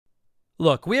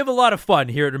Look, we have a lot of fun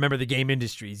here at Remember the Game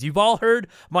Industries. You've all heard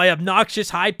my obnoxious,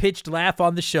 high-pitched laugh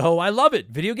on the show. I love it.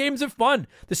 Video games are fun.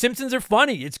 The Simpsons are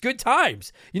funny. It's good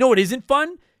times. You know what isn't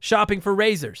fun? Shopping for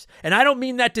razors. And I don't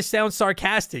mean that to sound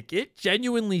sarcastic. It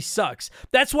genuinely sucks.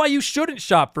 That's why you shouldn't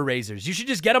shop for razors. You should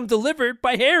just get them delivered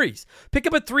by Harry's. Pick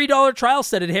up a $3 trial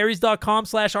set at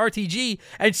harrys.com/RTG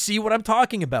and see what I'm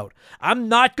talking about. I'm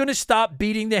not going to stop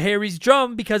beating the Harry's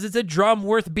drum because it's a drum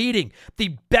worth beating.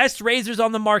 The best razors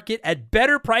on the market at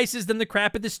better prices than the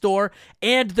crap at the store,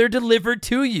 and they're delivered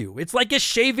to you. It's like a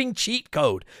shaving cheat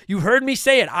code. You've heard me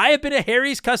say it. I have been a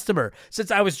Harry's customer since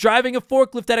I was driving a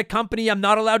forklift at a company I'm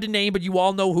not allowed to name, but you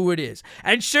all know who it is.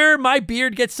 And sure, my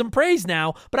beard gets some praise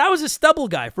now, but I was a stubble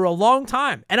guy for a long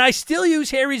time, and I still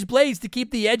use Harry's blades to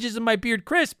keep the edges of my beard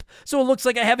crisp so it looks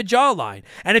like I have a jawline.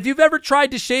 And if you've ever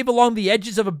tried to shave along the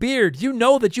edges of a beard, you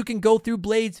know that you can go through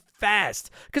blades fast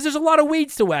because there's a lot of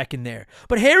weeds to whack in there.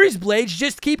 But Harry's blades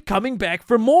just keep coming back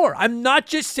for more. I'm not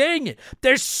just saying it.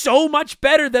 They're so much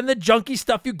better than the junky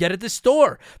stuff you get at the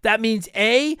store. That means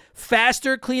A,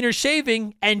 faster, cleaner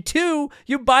shaving, and 2,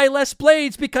 you buy less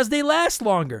blades because they last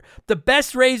longer. The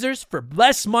best razors for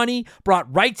less money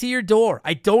brought right to your door.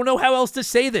 I don't know how else to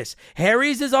say this.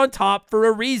 Harry's is on top for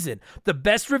a reason. The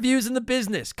best reviews in the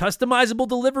business, customizable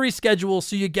delivery schedules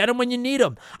so you get them when you need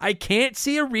them. I can't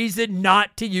see a reason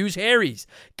not to use Harry's.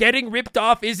 Getting ripped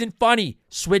off isn't funny.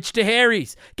 Switch to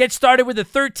Harry's. Get started with a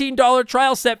 $13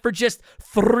 trial set for just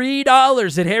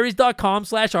 $3 at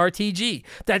harrys.com/RTG.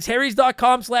 That's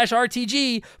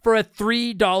harrys.com/RTG for a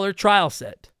 $3 trial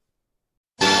set.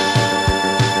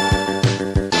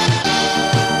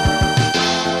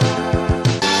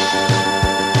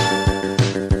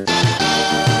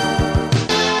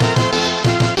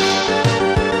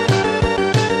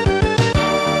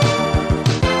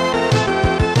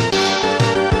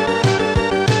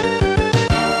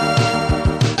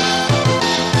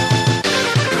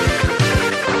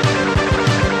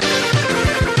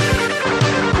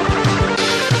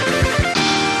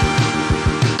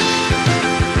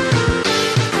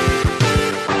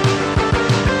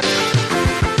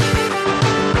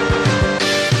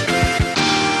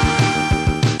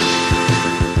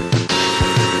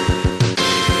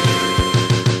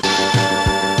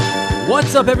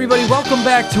 What's up, everybody? Welcome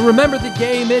back to Remember the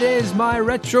Game. It is my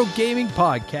retro gaming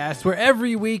podcast where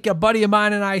every week a buddy of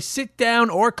mine and I sit down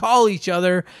or call each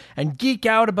other and geek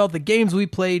out about the games we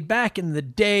played back in the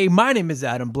day. My name is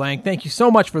Adam Blank. Thank you so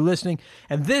much for listening.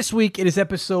 And this week it is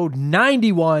episode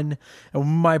 91. And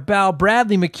my pal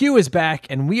Bradley McHugh is back,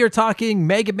 and we are talking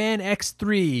Mega Man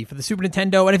X3 for the Super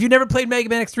Nintendo. And if you've never played Mega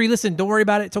Man X3, listen, don't worry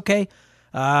about it. It's okay.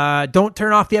 Don't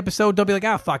turn off the episode. Don't be like,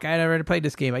 oh, fuck, I never played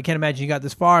this game. I can't imagine you got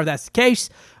this far if that's the case.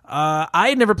 I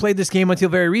had never played this game until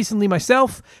very recently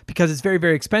myself because it's very,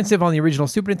 very expensive on the original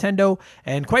Super Nintendo.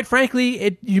 And quite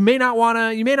frankly, you may not want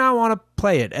to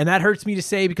play it. And that hurts me to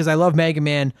say because I love Mega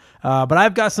Man. But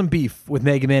I've got some beef with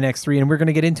Mega Man X3, and we're going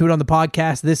to get into it on the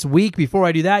podcast this week. Before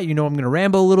I do that, I'm going to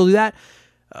ramble a little,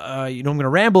 I'm going to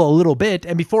ramble a little bit.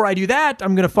 And before I do that,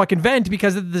 I'm going to fucking vent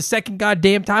because of the second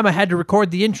goddamn time I had to record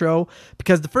the intro,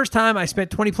 because the first time I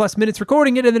spent 20 plus minutes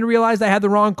recording it and then realized I had the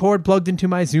wrong cord plugged into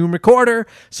my Zoom recorder.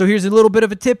 So here's a little bit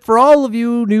of a tip for all of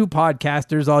you new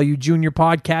podcasters, all you junior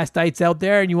podcastites out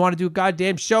there, and you want to do a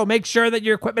goddamn show, make sure that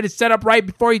your equipment is set up right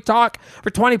before you talk for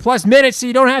 20 plus minutes so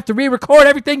you don't have to re-record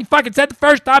everything you fucking said the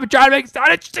first time and try to make it sound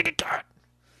interesting again.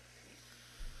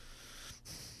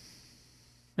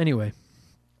 Anyway.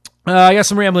 I got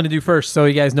some rambling to do first, so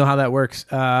you guys know how that works.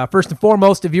 First and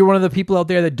foremost, if you're one of the people out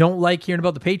there that don't like hearing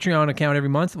about the Patreon account every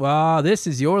month, well, this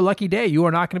is your lucky day. You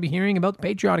are not going to be hearing about the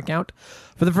Patreon account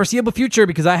for the foreseeable future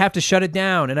because I have to shut it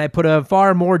down. And I put a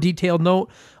far more detailed note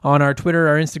on our Twitter,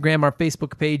 our Instagram, our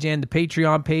Facebook page, and the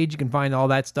Patreon page. You can find all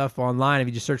that stuff online if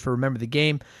you just search for Remember the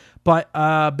Game. But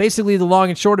basically, the long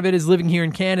and short of it is, living here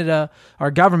in Canada, our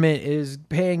government is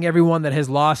paying everyone that has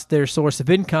lost their source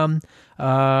of income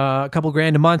a couple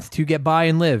grand a month to get by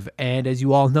and live. And as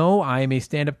you all know, I am a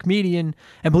stand-up comedian.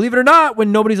 And believe it or not,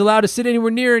 when nobody's allowed to sit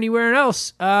anywhere near anywhere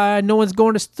else, no one's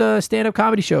going to stand-up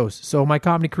comedy shows. So my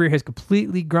comedy career has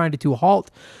completely grinded to a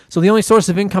halt. So the only source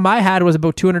of income I had was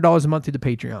about $200 a month through the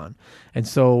Patreon. And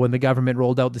so when the government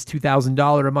rolled out this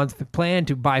 $2,000 a month plan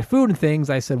to buy food and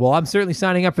things, I said, well, I'm certainly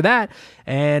signing up for that.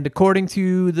 And according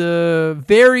to the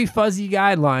very fuzzy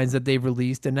guidelines that they've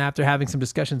released, and after having some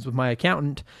discussions with my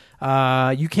accountant,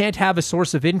 you can't have a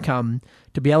source of income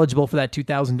to be eligible for that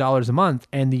 $2,000 a month.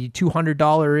 And the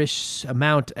 $200-ish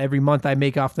amount every month I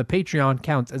make off the Patreon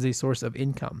counts as a source of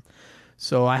income.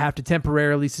 So I have to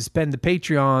temporarily suspend the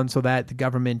Patreon so that the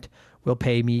government will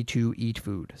pay me to eat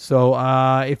food. So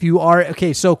if you are,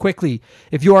 so quickly,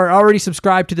 if you are already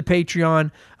subscribed to the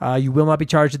Patreon, you will not be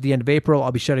charged at the end of April.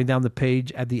 I'll be shutting down the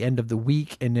page at the end of the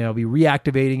week, and I'll be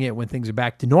reactivating it when things are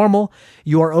back to normal.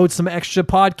 You are owed some extra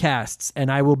podcasts,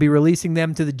 and I will be releasing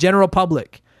them to the general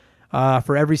public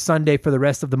for every Sunday for the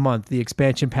rest of the month, the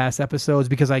expansion pass episodes,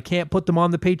 because I can't put them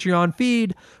on the Patreon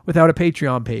feed without a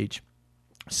Patreon page.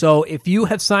 So if you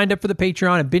have signed up for the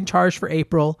Patreon and been charged for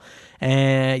April,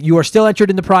 and you are still entered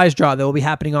in the prize draw that will be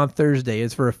happening on Thursday,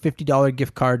 it's for a $50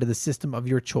 gift card to the system of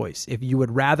your choice. If you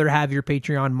would rather have your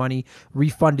Patreon money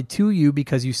refunded to you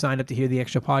because you signed up to hear the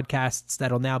extra podcasts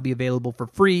that'll now be available for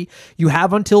free, you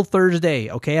have until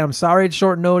Thursday, okay? I'm sorry it's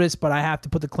short notice, but I have to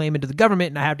put the claim into the government,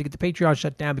 and I have to get the Patreon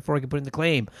shut down before I can put in the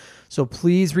claim. So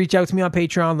please reach out to me on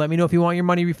Patreon. Let me know if you want your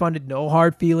money refunded. No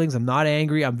hard feelings. I'm not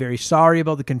angry. I'm very sorry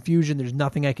about the confusion. There's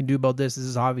nothing I can do about this. This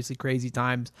is obviously crazy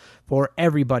times for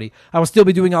everybody. I will still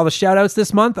be doing all the shout-outs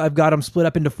this month. I've got them split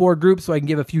up into 4 groups so I can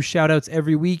give a few shout-outs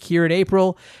every week here in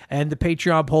April. And the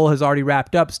Patreon poll has already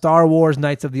wrapped up. Star Wars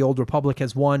Knights of the Old Republic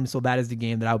has won, so that is the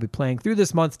game that I'll be playing through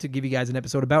this month to give you guys an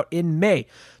episode about in May.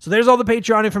 So there's all the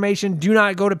Patreon information. Do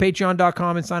not go to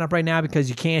patreon.com and sign up right now because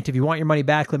you can't. If you want your money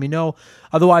back, let me know.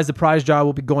 Otherwise, the prize draw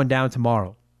will be going down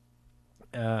tomorrow.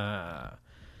 Kind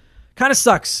of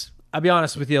sucks. I'll be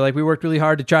honest with you. Like, we worked really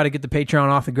hard to try to get the Patreon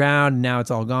off the ground, and now it's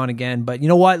all gone again. But you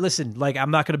know what? Listen, like,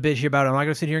 I'm not going to bitch here about it. I'm not going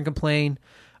to sit here and complain.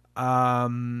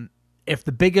 If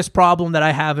the biggest problem that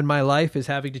I have in my life is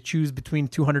having to choose between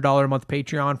 $200 a month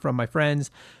Patreon from my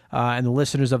friends and the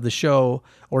listeners of the show,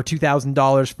 or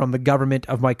 $2,000 from the government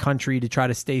of my country to try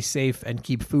to stay safe and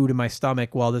keep food in my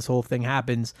stomach while this whole thing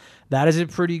happens, that is a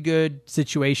pretty good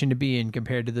situation to be in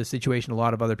compared to the situation a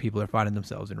lot of other people are finding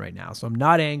themselves in right now. So I'm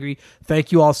not angry.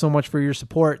 Thank you all so much for your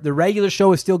support. The regular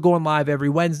show is still going live every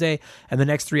Wednesday, and the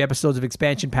next 3 episodes of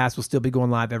Expansion Pass will still be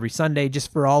going live every Sunday,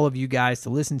 just for all of you guys to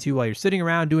listen to while you're sitting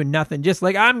around doing nothing, just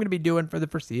like I'm going to be doing for the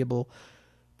foreseeable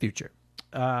future.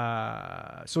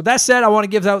 So with that said, I want to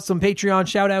give out some Patreon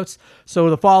shout outs. So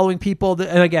the following people,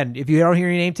 and again, if you don't hear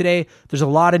your name today, there's a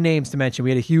lot of names to mention.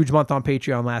 We had a huge month on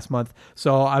Patreon last month,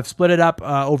 so I've split it up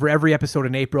over every episode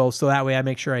in April, so that way I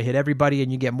make sure I hit everybody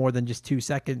and you get more than just 2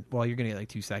 seconds. Well, you're gonna get like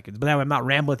 2 seconds, but that way I'm not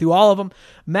rambling through all of them.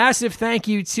 Massive thank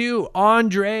you to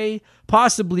Andre,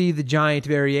 possibly the Giant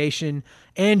Variation,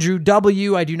 Andrew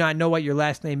W. I do not know what your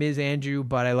last name is, Andrew,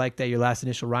 but I like that your last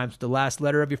initial rhymes with the last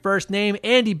letter of your first name.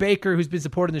 Andy Baker, who's been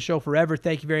supporting the show forever,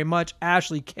 thank you very much.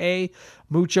 Ashley K,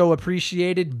 mucho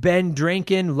appreciated. Ben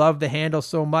Drinkin, love the handle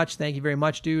so much, thank you very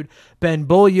much, dude. Ben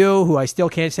Bulyo, who I still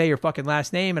can't say your fucking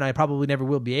last name, and I probably never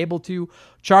will be able to.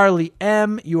 Charlie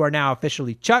M, you are now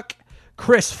officially Chuck.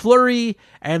 Chris Fleury,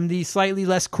 and the slightly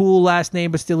less cool last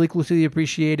name, but still equally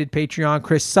appreciated, Patreon,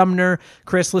 Chris Sumner.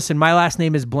 Chris, listen, my last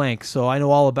name is blank, so I know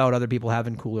all about other people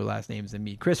having cooler last names than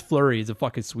me. Chris Fleury is a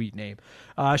fucking sweet name.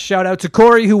 Shout out to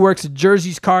Corey, who works at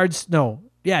Jersey's Cards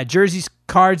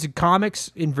and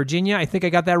Comics in Virginia. I think I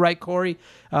got that right, Corey.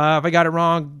 If I got it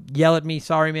wrong, yell at me.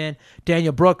 Sorry, man.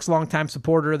 Daniel Brooks, longtime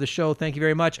supporter of the show. Thank you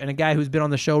very much. And a guy who's been on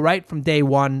the show right from day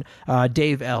one,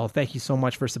 Dave L. Thank you so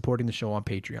much for supporting the show on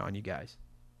Patreon, you guys.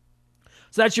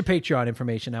 So that's your Patreon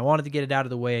information. I wanted to get it out of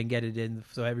the way and get it in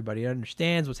so everybody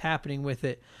understands what's happening with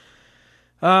it.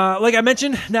 Like I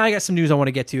mentioned, now I got some news I want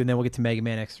to get to, and then we'll get to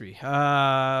Megaman X3.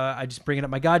 I just bringing up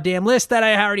my goddamn list that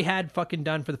I already had fucking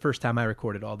done for the first time I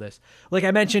recorded all this. Like I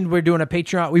mentioned, we're doing a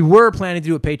Patreon. We were planning to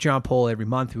do a Patreon poll every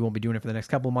month. We won't be doing it for the next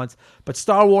couple of months. But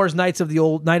Star Wars Knights of the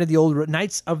Old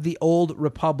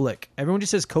Republic. Everyone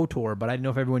just says KOTOR, but I didn't know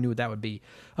if everyone knew what that would be.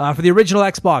 For the original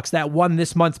Xbox, that won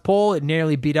this month's poll. It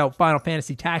nearly beat out Final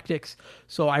Fantasy Tactics.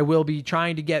 So I will be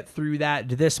trying to get through that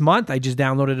this month. I just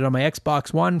downloaded it on my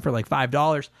Xbox One for like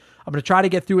 $5. I'm going to try to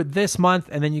get through it this month,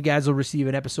 and then you guys will receive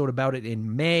an episode about it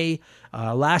in May.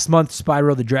 Last month,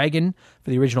 Spyro the Dragon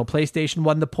for the original PlayStation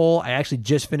won the poll. I actually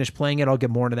just finished playing it. I'll get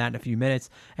more into that in a few minutes,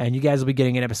 and you guys will be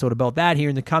getting an episode about that here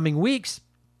in the coming weeks.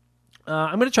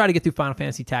 I'm going to try to get through Final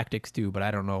Fantasy Tactics too, but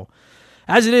I don't know.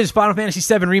 As it is, Final Fantasy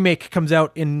VII Remake comes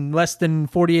out in less than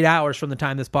 48 hours from the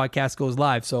time this podcast goes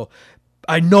live, so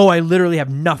I know I literally have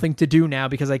nothing to do now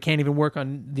because I can't even work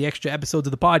on the extra episodes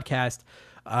of the podcast.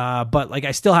 But like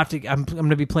I still have to, I'm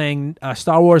going to be playing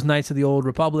Star Wars Knights of the Old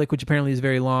Republic, which apparently is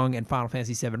very long, and Final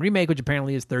Fantasy VII Remake, which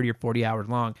apparently is 30 or 40 hours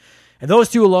long. And those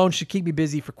two alone should keep me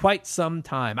busy for quite some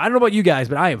time. I don't know about you guys,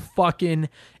 but I am fucking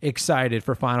excited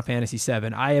for Final Fantasy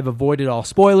VII. I have avoided all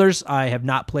spoilers. I have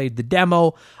not played the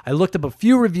demo. I looked up a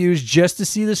few reviews just to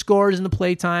see the scores and the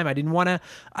playtime. I didn't want to,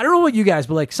 I don't know about you guys,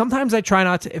 but like sometimes I try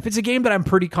not to, if it's a game that I'm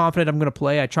pretty confident I'm going to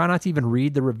play, I try not to even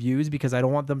read the reviews because I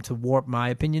don't want them to warp my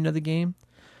opinion of the game.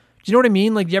 Do you know what I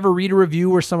mean? Like, do you ever read a review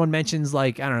where someone mentions,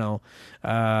 like, I don't know,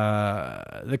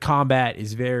 the combat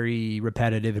is very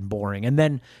repetitive and boring, and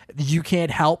then you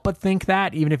can't help but think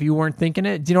that, even if you weren't thinking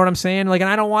it? Do you know what I'm saying? Like, and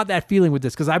I don't want that feeling with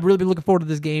this, because I've really been looking forward to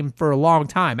this game for a long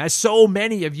time, as so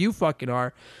many of you fucking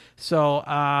are. So,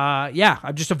 yeah,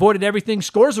 I've just avoided everything.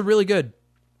 Scores are really good.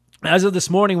 As of this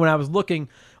morning, when I was looking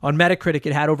on Metacritic,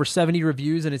 it had over 70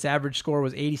 reviews, and its average score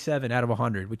was 87 out of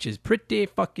 100, which is pretty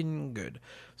fucking good.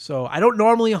 So I don't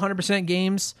normally 100%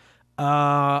 games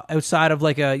outside of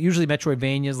like usually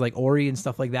Metroidvanias like Ori and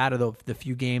stuff like that, or the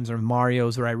few games or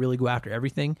Mario's where I really go after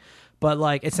everything. But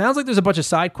like, it sounds like there's a bunch of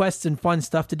side quests and fun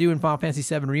stuff to do in Final Fantasy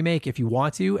VII Remake if you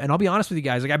want to. And I'll be honest with you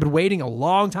guys, like, I've been waiting a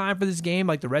long time for this game,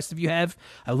 like the rest of you have.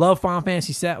 I love Final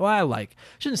Fantasy VII. Well,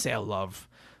 shouldn't say I love.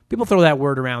 People throw that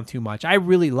word around too much. I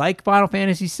really like Final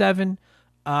Fantasy VII,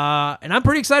 and I'm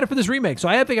pretty excited for this remake. So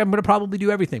I think I'm going to probably do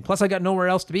everything. Plus, I got nowhere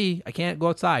else to be. I can't go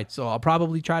outside, so I'll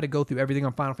probably try to go through everything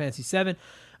on Final Fantasy VII.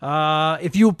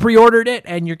 If you pre-ordered it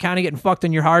and you're kind of getting fucked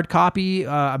on your hard copy,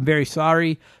 I'm very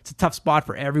sorry. It's a tough spot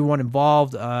for everyone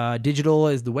involved. Digital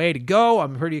is the way to go.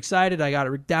 I'm pretty excited. I got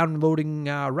it downloading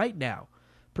right now.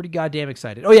 Pretty goddamn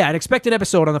excited. Oh, yeah, an expected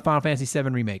episode on the Final Fantasy VII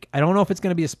Remake. I don't know if it's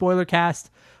going to be a spoiler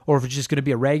cast or if it's just going to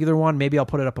be a regular one. Maybe I'll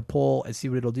put it up a poll and see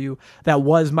what it'll do. That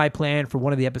was my plan for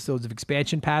one of the episodes of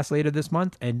Expansion Pass later this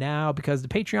month. And now, because the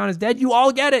Patreon is dead, you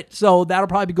all get it. So that'll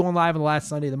probably be going live on the last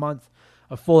Sunday of the month.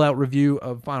 A full-out review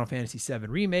of Final Fantasy VII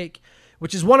Remake,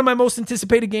 which is one of my most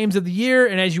anticipated games of the year.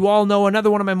 And as you all know,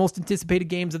 another one of my most anticipated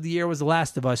games of the year was The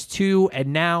Last of Us 2.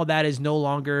 And now that is no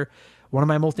longer one of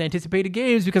my most anticipated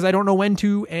games because I don't know when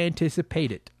to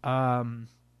anticipate it. If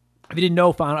you didn't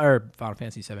know, Final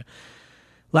Fantasy VII.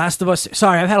 Last of Us,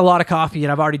 sorry, I've had a lot of coffee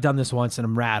and I've already done this once and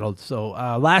I'm rattled. So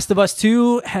Last of Us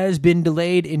 2 has been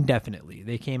delayed indefinitely.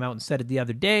 They came out and said it the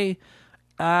other day.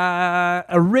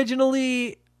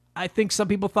 Originally, I think some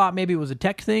people thought maybe it was a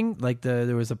tech thing, like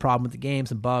there was a problem with the game,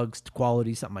 some bugs,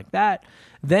 quality, something like that.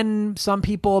 Then some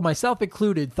people, myself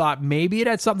included, thought maybe it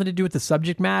had something to do with the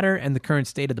subject matter and the current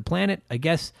state of the planet. I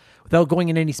guess without going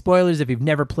into any spoilers, if you've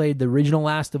never played the original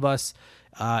Last of Us,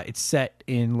 it's set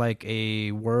in like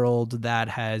a world that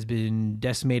has been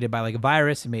decimated by like a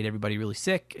virus and made everybody really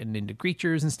sick and into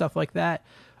creatures and stuff like that.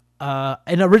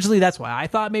 And originally that's why I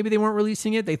thought maybe they weren't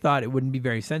releasing it. They thought it wouldn't be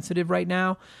very sensitive right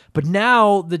now. But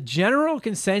now the general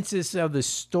consensus of the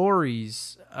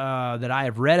stories that I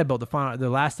have read about the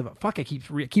Last of Us, I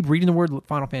keep reading the word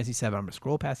Final Fantasy VII. I'm going to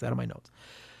scroll past that on my notes.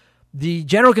 The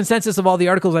general consensus of all the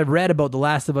articles I've read about The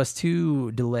Last of Us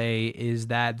 2 delay is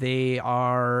that they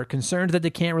are concerned that they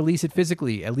can't release it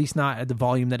physically, at least not at the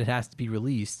volume that it has to be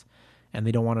released. And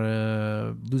they don't want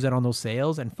to lose out on those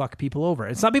sales and fuck people over.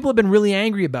 And some people have been really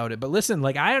angry about it. But listen,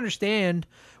 like, I understand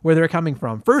where they're coming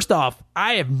from. First off,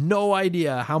 I have no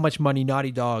idea how much money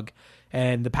Naughty Dog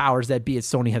and the powers that be at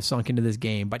Sony have sunk into this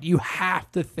game. But you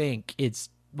have to think it's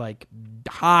like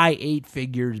high 8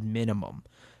 figures minimum.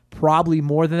 Probably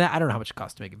more than that. I don't know how much it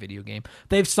costs to make a video game.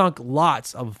 They've sunk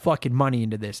lots of fucking money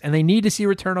into this. And they need to see a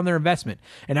return on their investment.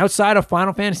 And outside of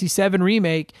Final Fantasy VII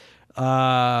Remake,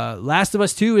 Last of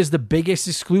Us 2 is the biggest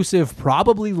exclusive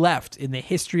probably left in the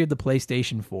history of the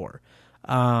PlayStation 4.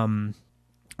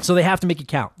 So they have to make it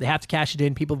count. They have to cash it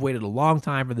in. People have waited a long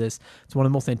time for this. It's one of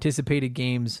the most anticipated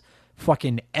games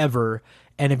fucking ever.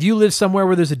 And if you live somewhere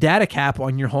where there's a data cap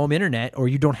on your home internet, or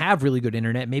you don't have really good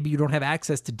internet, maybe you don't have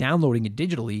access to downloading it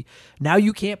digitally, now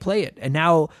you can't play it. And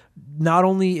now not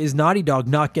only is Naughty Dog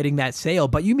not getting that sale,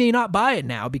 but you may not buy it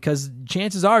now because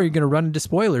chances are you're going to run into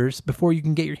spoilers before you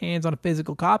can get your hands on a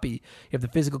physical copy if the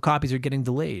physical copies are getting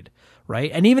delayed, right?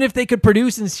 And even if they could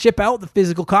produce and ship out the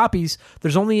physical copies,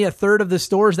 there's only a third of the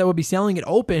stores that would be selling it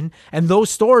open, and those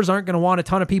stores aren't going to want a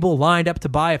ton of people lined up to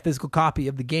buy a physical copy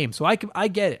of the game. So I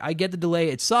get it. I get the delay.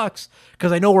 It sucks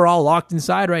because I know we're all locked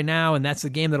inside right now, and that's the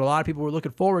game that a lot of people were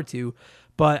looking forward to.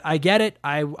 But I get it.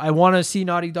 I want to see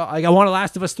Naughty Dog. Like, I want a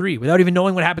Last of Us 3. Without even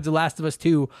knowing what happens to Last of Us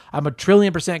 2, I'm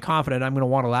 1,000,000,000% confident I'm going to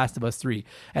want a Last of Us 3.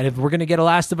 And if we're going to get a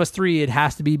Last of Us 3, it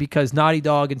has to be because Naughty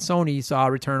Dog and Sony saw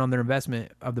a return on their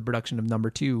investment of the production of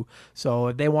number 2. So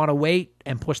if they want to wait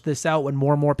and push this out when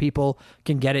more and more people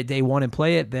can get it day one and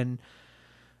play it, then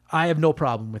I have no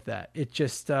problem with that. It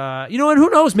just, and who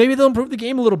knows? Maybe they'll improve the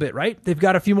game a little bit, right? They've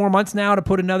got a few more months now to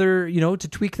put another, to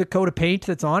tweak the coat of paint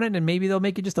that's on it, and maybe they'll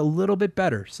make it just a little bit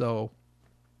better. So,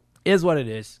 is what it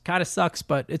is. Kind of sucks,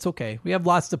 but it's okay. We have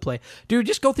lots to play. Dude,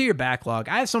 just go through your backlog.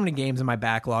 I have so many games in my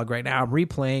backlog right now. I'm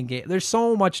replaying games. There's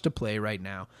so much to play right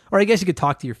now. Or I guess you could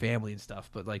talk to your family and stuff,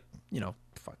 but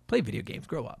fuck, play video games.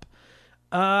 Grow up.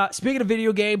 Speaking of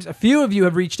video games, a few of you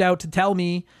have reached out to tell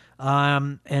me,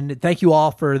 and thank you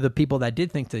all for the people that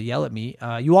did think to yell at me.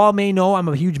 You all may know I'm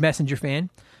a huge Messenger fan.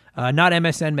 Not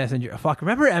MSN Messenger. Fuck,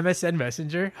 remember MSN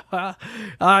Messenger?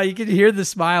 You can hear the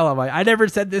smile on my... I never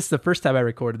said this the first time I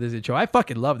recorded this intro. I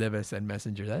fucking loved MSN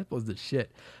Messenger. That was the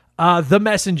shit. The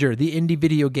Messenger, the indie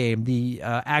video game, the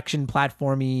action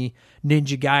platformy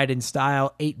Ninja Gaiden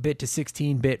style 8-bit to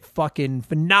 16-bit fucking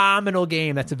phenomenal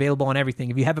game that's available on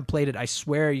everything. If you haven't played it, I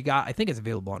swear I think it's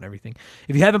available on everything.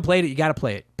 If you haven't played it, you got to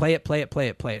play it. Play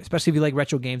it. Especially if you like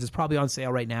retro games. It's probably on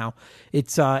sale right now.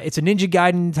 It's a Ninja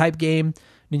Gaiden type game.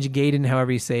 Ninja Gaiden,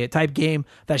 however you say it, type game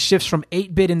that shifts from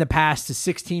 8-bit in the past to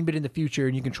 16-bit in the future,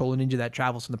 and you control a ninja that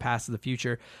travels from the past to the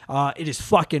future. It is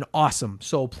fucking awesome.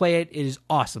 So play it. It is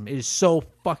awesome. It is so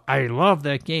I love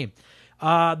that game.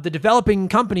 The developing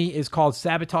company is called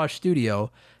Sabotage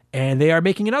Studio, and they are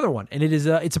making another one. And it's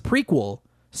a prequel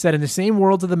set in the same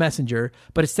world of The Messenger,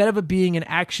 but instead of it being an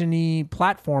action-y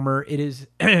platformer, it is,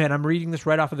 and I'm reading this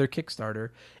right off of their Kickstarter,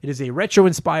 it is a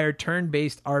retro-inspired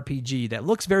turn-based RPG that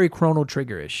looks very Chrono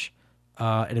Trigger-ish,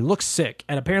 and it looks sick,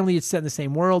 and apparently it's set in the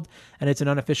same world, and it's an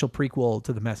unofficial prequel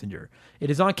to The Messenger. It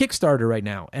is on Kickstarter right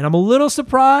now, and I'm a little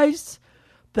surprised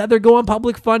that they're going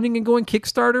public funding and going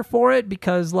Kickstarter for it,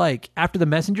 because like after The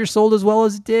Messenger sold as well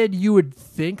as it did, you would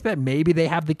think that maybe they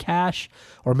have the cash,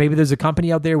 or maybe there's a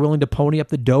company out there willing to pony up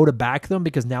the dough to back them,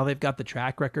 because now they've got the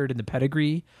track record and the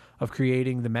pedigree of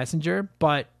creating The Messenger.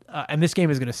 But and this game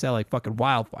is going to sell like fucking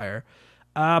wildfire.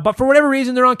 But for whatever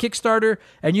reason, they're on Kickstarter,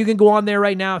 and you can go on there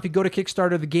right now. If you go to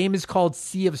Kickstarter, the game is called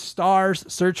Sea of Stars.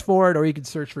 Search for it, or you can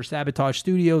search for Sabotage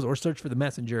Studios, or search for The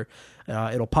Messenger.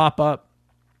 It'll pop up.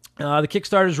 The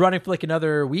Kickstarter is running for like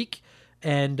another week,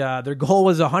 and their goal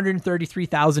was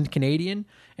 133,000 Canadian.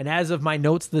 And as of my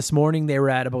notes this morning, they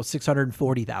were at about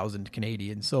 640,000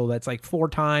 Canadian. So that's like 4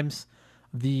 times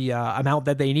the amount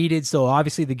that they needed. So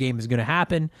obviously the game is going to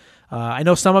happen. I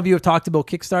know some of you have talked about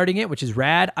kickstarting it, which is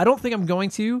rad. I don't think I'm going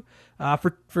to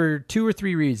for 2 or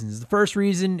 3 reasons. The first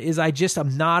reason is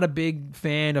I'm not a big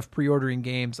fan of pre-ordering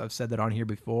games. I've said that on here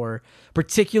before.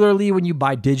 Particularly when you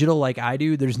buy digital like I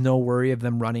do, there's no worry of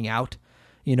them running out.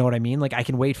 You know what I mean? Like I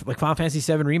can wait for like Final Fantasy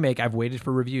VII Remake. I've waited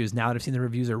for reviews. Now that I've seen the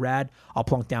reviews are rad, I'll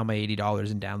plunk down my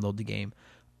 $80 and download the game.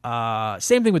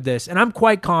 Same thing with this, and I'm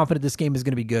quite confident this game is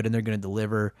going to be good and they're going to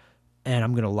deliver, and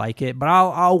I'm going to like it. But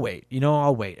I'll wait.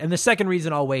 I'll wait. And the second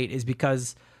reason I'll wait is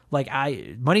because like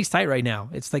money's tight right now.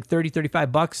 It's like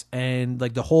 $30-$35, and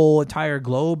like the whole entire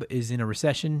globe is in a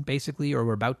recession basically, or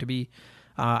we're about to be.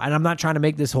 And I'm not trying to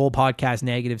make this whole podcast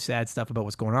negative, sad stuff about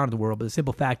what's going on in the world, but the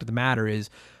simple fact of the matter is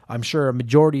I'm sure a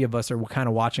majority of us are kind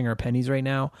of watching our pennies right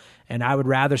now, and I would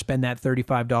rather spend that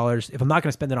 $35. If I'm not going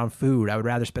to spend it on food, I would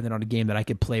rather spend it on a game that I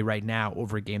could play right now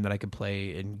over a game that I could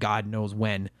play in God knows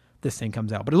when this thing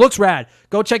comes out. But it looks rad.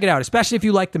 Go check it out, especially if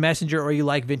you like The Messenger or you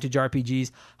like vintage RPGs.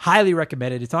 Highly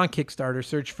recommend it. It's on Kickstarter.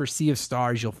 Search for Sea of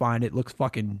Stars. You'll find it. Looks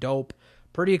fucking dope.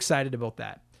 Pretty excited about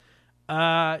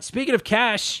that. Speaking of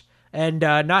cash and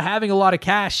not having a lot of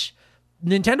cash,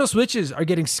 Nintendo Switches are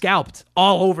getting scalped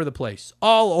all over the place.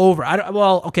 All over. I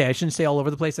shouldn't say all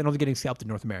over the place. I know they're getting scalped in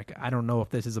North America. I don't know if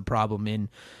this is a problem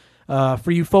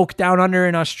for you folk down under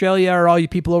in Australia, or all you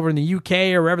people over in the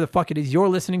UK, or wherever the fuck it is you're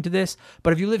listening to this.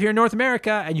 But if you live here in North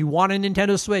America and you want a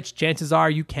Nintendo Switch, chances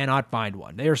are you cannot find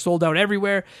one. They are sold out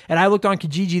everywhere. And I looked on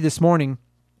Kijiji this morning,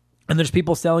 and there's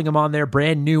people selling them on there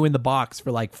brand new in the box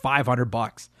for like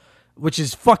 $500. Which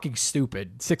is fucking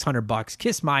stupid. $600.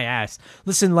 Kiss my ass.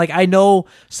 Listen, like I know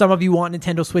some of you want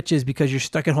Nintendo Switches because you're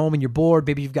stuck at home and you're bored.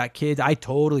 Maybe you've got kids. I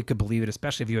totally could believe it,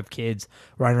 especially if you have kids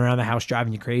running around the house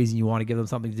driving you crazy and you want to give them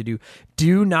something to do.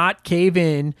 Do not cave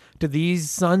in to these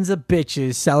sons of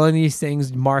bitches selling these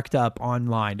things marked up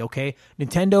online, okay?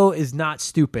 Nintendo is not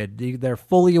stupid. They're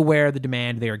fully aware of the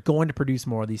demand. They are going to produce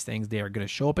more of these things. They are going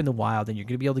to show up in the wild, and you're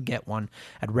going to be able to get one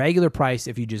at regular price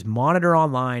if you just monitor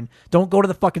online. Don't go to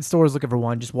the fucking stores looking for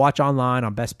one. Just watch online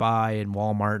on Best Buy and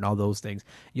Walmart and all those things.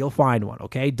 You'll find one,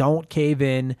 okay? Don't cave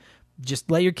in.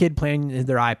 Just let your kid play on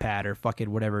their iPad or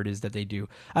fucking whatever it is that they do.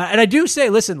 And I do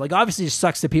say, listen, like obviously it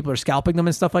sucks that people are scalping them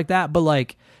and stuff like that, but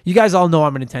like you guys all know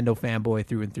I'm a Nintendo fanboy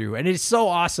through and through. And it's so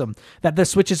awesome that the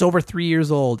Switch is over 3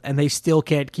 years old and they still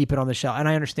can't keep it on the shelf. And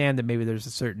I understand that maybe there's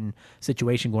a certain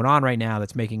situation going on right now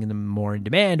that's making them more in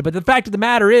demand. But the fact of the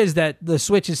matter is that the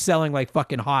Switch is selling like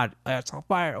fucking hot. It's on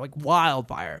fire, like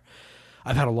wildfire.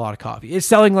 I've had a lot of coffee. It's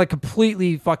selling like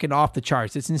completely fucking off the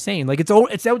charts. It's insane. Like it's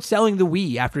outselling the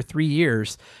Wii after 3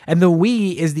 years. And the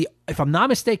Wii is if I'm not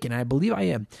mistaken, I believe I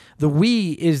am, the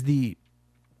Wii is the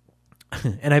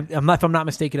and if I'm not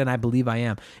mistaken, and I believe I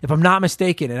am. If I'm not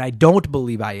mistaken, and I don't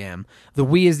believe I am, the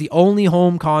Wii is the only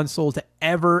home console to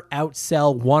ever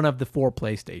outsell one of the 4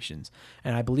 PlayStations.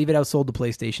 And I believe it outsold the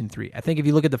PlayStation 3. I think if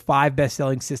you look at the 5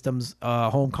 best-selling systems,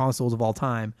 home consoles of all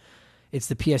time, it's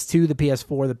the PS2, the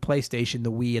PS4, the PlayStation,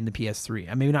 the Wii, and the PS3. I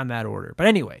mean, maybe not in that order. But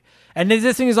anyway, and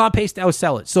this thing is on pace to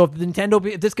outsell it. So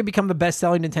if this could become the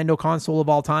best-selling Nintendo console of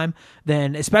all time,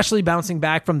 then especially bouncing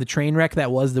back from the train wreck that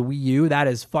was the Wii U, that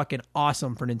is fucking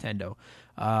awesome for Nintendo.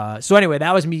 So anyway,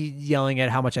 that was me yelling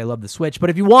at how much I love the Switch. But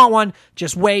if you want one,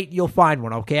 just wait. You'll find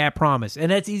one, okay? I promise.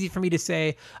 And that's easy for me to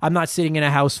say. I'm not sitting in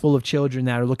a house full of children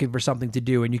that are looking for something to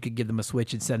do, and you could give them a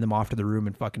Switch and send them off to the room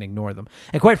and fucking ignore them.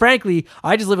 And quite frankly,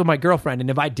 I just live with my girlfriend, and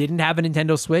if I didn't have a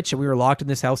Nintendo Switch and we were locked in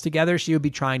this house together, she would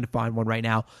be trying to find one right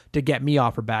now to get me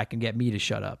off her back and get me to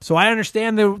shut up. So I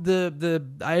understand the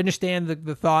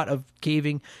thought of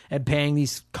caving and paying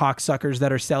these cocksuckers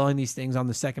that are selling these things on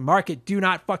the second market. Do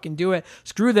not fucking do it.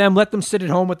 Screw them. Let them sit at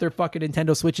home with their fucking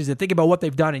Nintendo Switches and think about what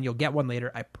they've done, and you'll get one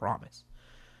later. I promise.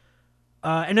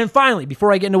 And then finally,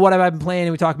 before I get into what I've been playing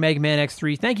and we talk Mega Man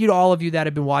X3, thank you to all of you that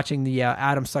have been watching the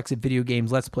Adam Sucks at Video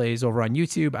Games Let's Plays over on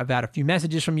YouTube. I've had a few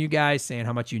messages from you guys saying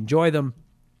how much you enjoy them,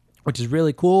 which is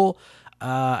really cool.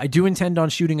 I do intend on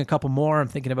shooting a couple more. I'm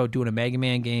thinking about doing a Mega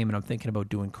Man game, and I'm thinking about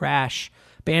doing Crash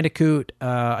Bandicoot.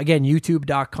 Again,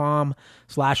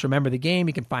 youtube.com/remember the game.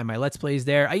 You can find my Let's Plays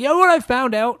there. You know what I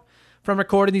found out from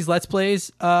recording these Let's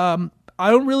Plays? I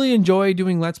don't really enjoy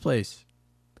doing Let's Plays.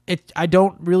 I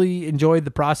don't really enjoy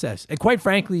the process. And quite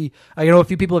frankly, a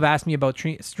few people have asked me about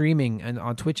streaming and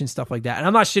on Twitch and stuff like that. And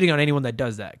I'm not shitting on anyone that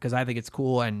does that because I think it's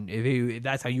cool. And if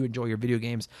that's how you enjoy your video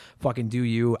games, fucking do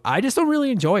you. I just don't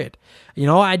really enjoy it.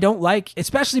 I don't like,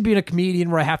 especially being a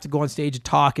comedian where I have to go on stage and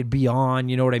talk and be on,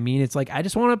 you know what I mean? It's like, I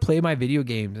just want to play my video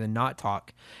games and not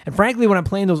talk. And frankly, when I'm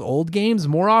playing those old games,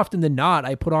 more often than not,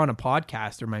 I put on a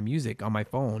podcast or my music on my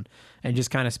phone and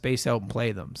just kind of space out and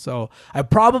play them. So I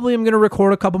probably am going to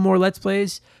record a couple more Let's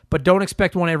Plays, but don't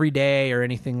expect one every day or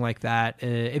anything like that.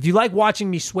 If you like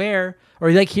watching me swear or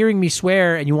you like hearing me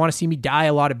swear and you want to see me die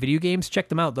a lot of video games, check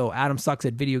them out though. Adam Sucks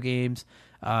at Video Games.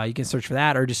 You can search for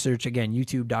that or just search again,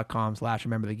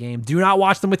 youtube.com/remember the game. Do not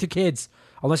watch them with your kids.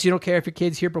 Unless you don't care if your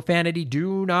kids hear profanity,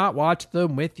 do not watch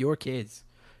them with your kids.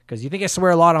 Because you think I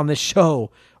swear a lot on this show,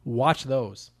 watch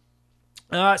those.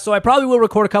 So I probably will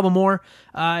record a couple more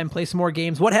and play some more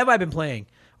games. What have I been playing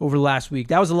over the last week?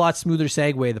 That was a lot smoother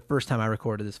segue the first time I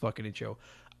recorded this fucking intro.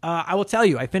 I will tell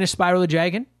you, I finished Spyro the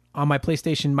Dragon on my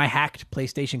PlayStation, my hacked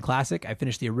PlayStation Classic. I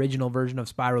finished the original version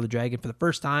of Spyro the Dragon for the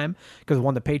first time because I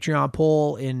won the Patreon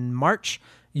poll in March.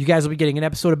 You guys will be getting an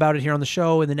episode about it here on the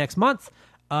show in the next month.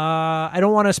 I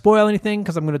don't want to spoil anything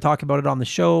because I'm going to talk about it on the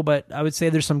show, but I would say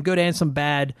there's some good and some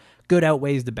bad. Good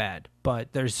outweighs the bad,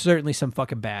 but there's certainly some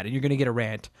fucking bad, and you're going to get a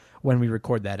rant when we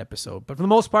record that episode. But for the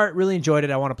most part, really enjoyed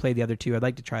it. I want to play the other two. I'd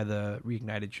like to try the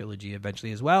Reignited trilogy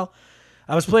eventually as well.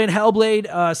 I was playing Hellblade,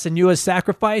 Senua's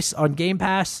Sacrifice on Game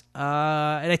Pass,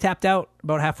 and I tapped out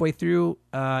about halfway through.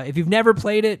 If you've never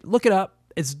played it, look it up.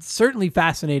 It's certainly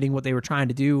fascinating what they were trying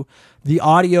to do. The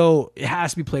audio, it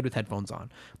has to be played with headphones on.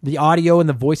 The audio and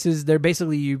the voices, they're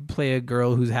basically, you play a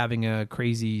girl who's having a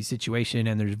crazy situation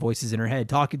and there's voices in her head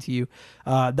talking to you.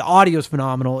 The audio is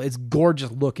phenomenal. It's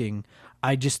gorgeous looking.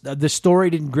 The story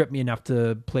didn't grip me enough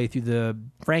to play through the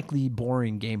frankly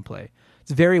boring gameplay.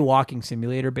 It's very walking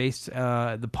simulator based.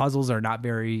 The puzzles are not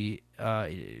very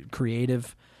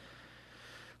creative.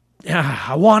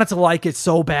 I wanted to like it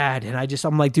so bad, and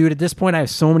I'm like, dude, at this point I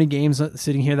have so many games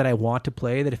sitting here that I want to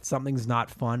play that if something's not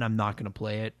fun, I'm not going to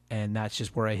play it, and that's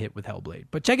just where I hit with Hellblade.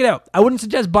 But check it out. I wouldn't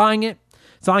suggest buying it.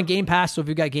 It's on Game Pass, so if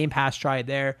you've got Game Pass, try it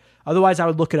there. Otherwise, I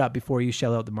would look it up before you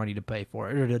shell out the money to pay for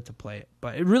it or to play it.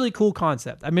 But a really cool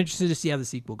concept. I'm interested to see how the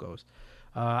sequel goes.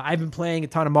 I've been playing a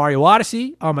ton of Mario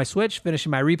Odyssey on my Switch,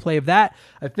 finishing my replay of that.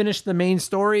 I finished the main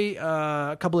story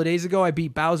a couple of days ago. I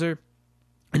beat Bowser.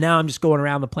 And now I'm just going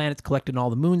around the planets collecting all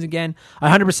the moons again.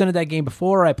 I 100%ed that game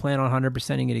before. I plan on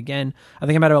 100%ing it again. I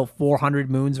think I'm at about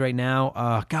 400 moons right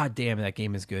now. God damn, that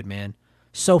game is good, man.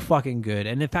 So fucking good.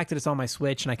 And the fact that it's on my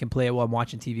Switch and I can play it while I'm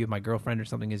watching TV with my girlfriend or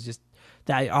something is just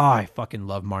that. I fucking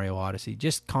love Mario Odyssey.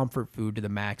 Just comfort food to the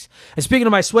max. And speaking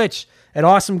of my Switch and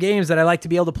awesome games that I like to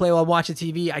be able to play while I'm watching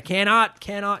TV, I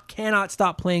cannot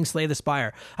stop playing Slay the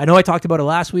Spire. I know I talked about it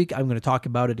last week. I'm going to talk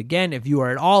about it again. If you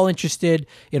are at all interested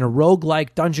in a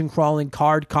roguelike, dungeon crawling,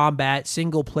 card combat,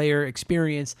 single player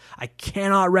experience, I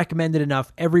cannot recommend it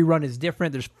enough. Every run is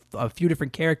different. There's a few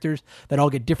different characters that all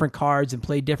get different cards and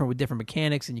play different with different mechanics.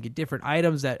 mechanics, and you get different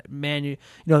items that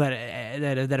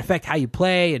that affect how you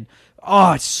play. And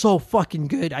oh, it's so fucking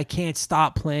good. I can't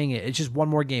stop playing it. It's just one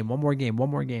more game.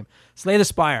 Slay the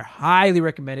Spire, highly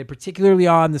recommended, particularly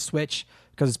on the Switch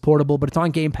because it's portable, but it's on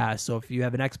Game Pass. So if you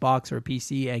have an Xbox or a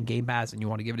PC and Game Pass and you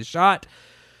want to give it a shot,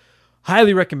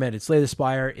 highly recommended. Slay the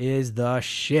Spire is the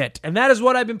shit. And that is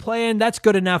what I've been playing. That's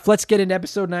good enough. Let's get into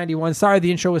episode 91. Sorry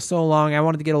the intro was so long. I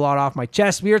wanted to get a lot off my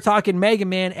chest. We are talking Mega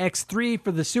Man X3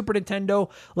 for the Super Nintendo.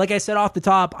 Like I said off the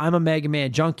top, I'm a Mega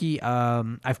Man junkie.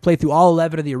 I've played through all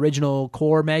 11 of the original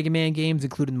core Mega Man games,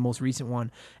 including the most recent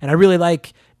one. And I really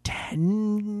like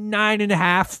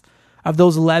 9.5 of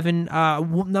those 11.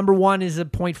 Number 1 is a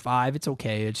 0.5. It's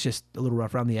okay. It's just a little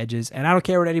rough around the edges. And I don't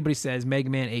care what anybody says. Mega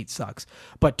Man 8 sucks.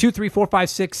 But 2, 3, 4, 5,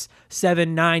 6,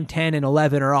 7, 9, 10, and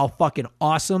 11 are all fucking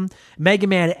awesome. Mega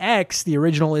Man X, the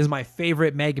original, is my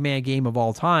favorite Mega Man game of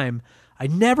all time. I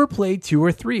never played 2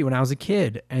 or 3 when I was a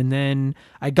kid. And then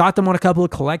I got them on a couple of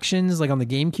collections, like on the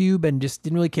GameCube, and just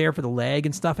didn't really care for the lag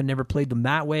and stuff and never played them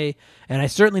that way. And I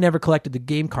certainly never collected the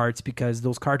game carts because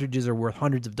those cartridges are worth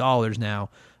hundreds of dollars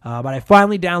now. But I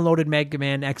finally downloaded Mega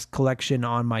Man X Collection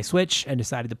on my Switch and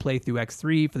decided to play through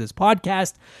X3 for this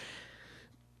podcast.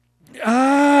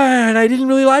 And I didn't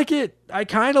really like it. I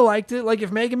kind of liked it. Like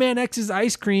if Mega Man X is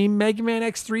ice cream, Mega Man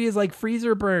X3 is like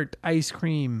freezer burnt ice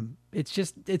cream.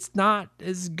 It's not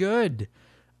as good.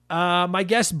 My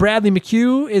guest Bradley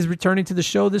McHugh is returning to the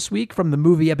show this week from the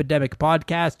Movie Epidemic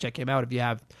podcast. Check him out if you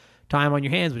have time on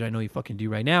your hands, which I know you fucking do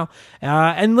right now.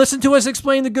 And listen to us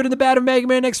explain the good and the bad of Mega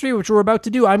Man X3, which we're about to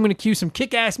do. I'm going to cue some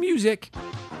kick-ass music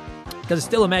because it's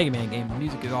still a Mega Man game. The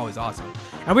music is always awesome.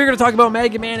 And we're going to talk about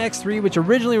Mega Man X3, which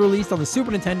originally released on the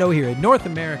Super Nintendo here in North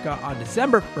America on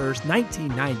December 1st,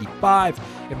 1995.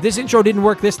 If this intro didn't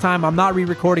work this time, I'm not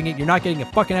re-recording it. You're not getting a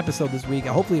fucking episode this week.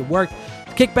 Hopefully it worked.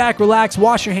 Kick back, relax,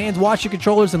 wash your hands, wash your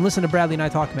controllers, and listen to Bradley and I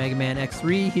talk Mega Man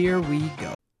X3. Here we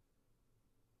go.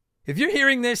 If you're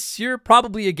hearing this, you're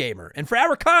probably a gamer. And for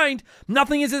our kind,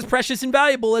 nothing is as precious and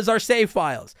valuable as our save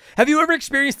files. Have you ever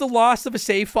experienced the loss of a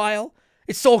save file?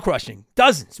 It's soul-crushing.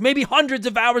 Dozens, maybe hundreds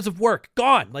of hours of work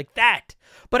gone like that.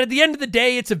 But at the end of the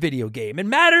day, it's a video game. It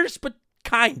matters, but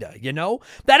kinda, you know?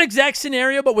 That exact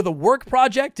scenario, but with a work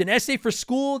project, an essay for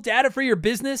school, data for your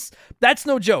business, that's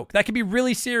no joke. That can be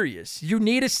really serious. You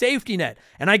need a safety net.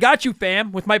 And I got you,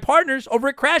 fam, with my partners over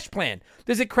at CrashPlan.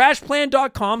 Visit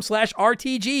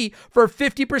CrashPlan.com/RTG for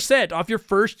 50% off your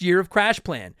first year of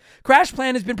CrashPlan.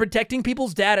 CrashPlan has been protecting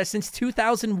people's data since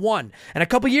 2001. And a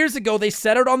couple years ago, they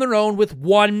set out on their own with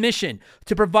one mission: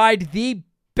 to provide the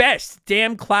best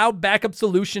damn cloud backup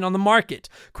solution on the market.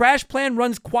 CrashPlan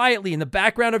runs quietly in the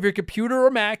background of your computer or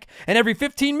Mac, and every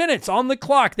 15 minutes on the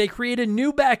clock, they create a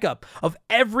new backup of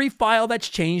every file that's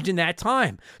changed in that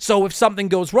time. So if something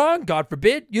goes wrong, God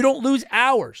forbid, you don't lose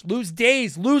hours, lose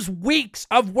days, lose weeks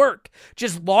of work.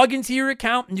 Just log into your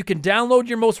account and you can download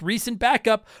your most recent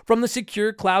backup from the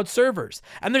secure cloud servers.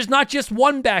 And there's not just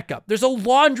one backup. There's a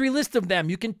laundry list of them.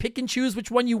 You can pick and choose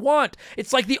which one you want.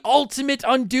 It's like the ultimate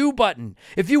undo button.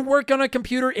 If you work on a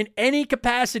computer in any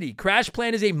capacity,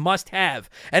 CrashPlan is a must-have.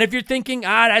 And if you're thinking,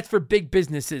 that's for big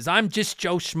businesses, I'm just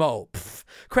Joe Schmo.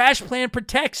 CrashPlan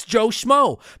protects Joe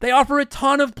Schmo. They offer a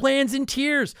ton of plans and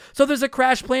tiers. So there's a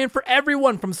Crash Plan for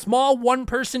everyone, from small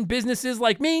one-person businesses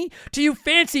like me to you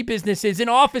fancy businesses in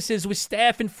offices with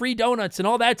staff and free donuts and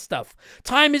all that stuff.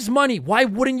 Time is money. Why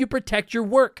wouldn't you protect your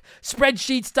work?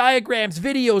 Spreadsheets, diagrams,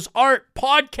 videos, art,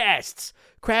 podcasts.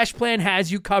 CrashPlan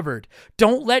has you covered.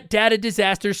 Don't let data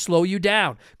disasters slow you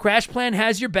down. CrashPlan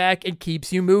has your back and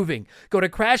keeps you moving. Go to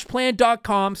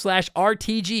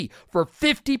CrashPlan.com/RTG for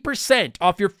 50%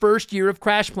 off your first year of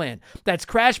CrashPlan. That's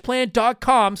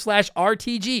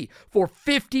CrashPlan.com/RTG for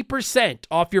 50%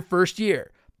 off your first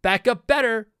year. Back up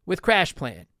better with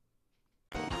CrashPlan.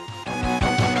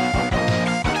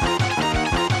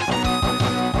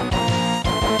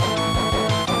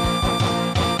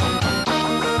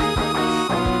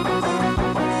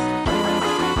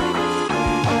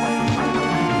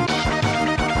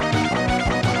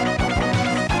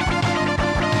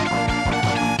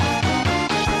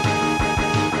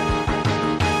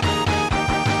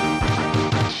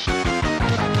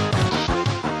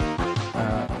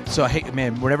 So, hey,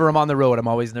 man, whenever I'm on the road, I'm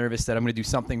always nervous that I'm going to do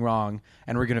something wrong,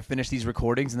 and we're going to finish these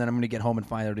recordings, and then I'm going to get home and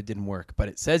find out it didn't work. But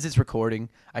it says it's recording.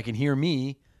 I can hear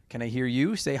me. Can I hear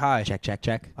you? Say hi. Check, check,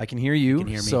 check. I can hear you. You can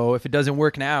hear me. So if it doesn't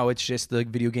work now, it's just the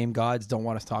video game gods don't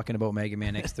want us talking about Mega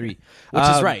Man X3. Which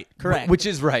is right. Correct. Which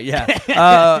is right,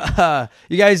 yeah.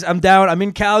 You guys, I'm down. I'm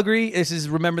in Calgary. This is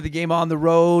Remember the Game on the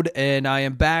Road, and I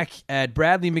am back at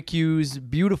Bradley McHugh's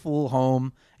beautiful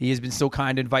home He has been so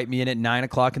kind to invite me in at 9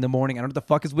 o'clock in the morning. I don't know what the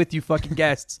fuck is with you fucking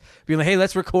guests. Being like, hey,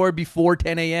 let's record before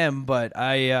 10 a.m. But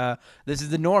this is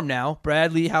the norm now.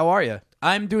 Bradley, how are you?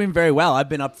 I'm doing very well. I've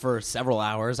been up for several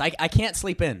hours. I can't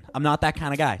sleep in. I'm not that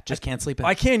kind of guy. Just can't sleep in.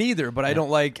 I can't either, but I don't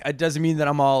like, it doesn't mean that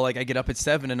I'm all like, I get up at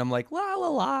 7 and I'm like, la, la,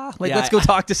 la. Like, Yeah, let's go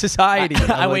talk to society.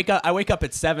 I wake up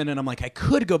at 7 and I'm like, I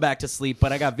could go back to sleep,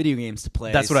 but I got video games to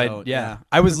play. That's what so,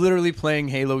 I was literally playing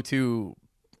Halo 2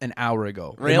 an hour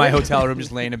ago in my hotel room,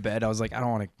 just laying in bed. I was like, I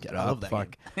don't want to get up.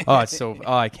 Fuck.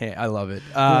 I can't. I love it.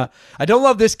 I don't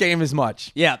love this game as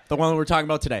much. Yeah, the one we're talking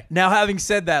about today. Now, having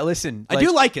said that, listen, I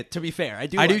do like it. To be fair, I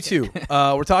do too.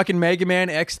 We're talking Mega Man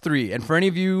X3, and for any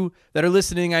of you that are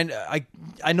listening,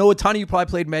 I know a ton of you probably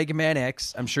played Mega Man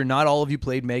X. I'm sure not all of you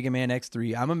played Mega Man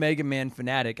X3. I'm a Mega Man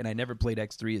fanatic, and I never played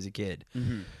X3 as a kid.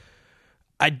 Mm-hmm.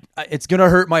 It's gonna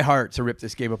hurt my heart to rip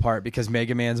this game apart because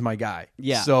Mega Man's my guy.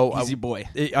 Yeah, so easy boy.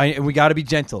 We got to be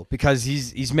gentle because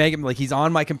he's Mega, like he's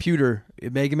on my computer.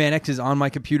 Mega Man X is on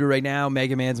my computer right now.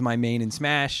 Mega Man's my main in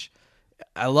Smash.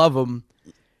 I love him.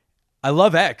 I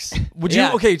love X. Would you?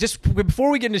 Okay, just before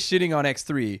we get into shitting on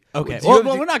X3. Okay.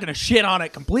 Well, we're not gonna shit on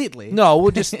it completely. No,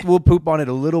 we'll poop on it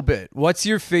a little bit. What's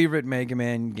your favorite Mega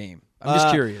Man game? I'm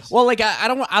just curious. Well, like I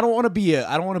don't want to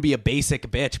be a basic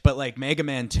bitch, but like Mega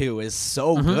Man 2 is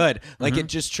so good. Like it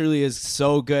just truly is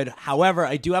so good. However,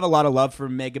 I do have a lot of love for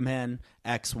Mega Man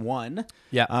X1,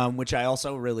 which I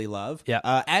also really love.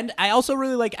 Yeah. And I also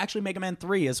really like actually Mega Man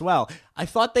 3 as well. I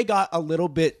thought they got a little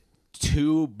bit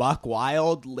too buck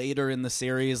wild later in the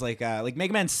series. Like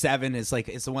Mega Man 7 is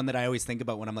the one that I always think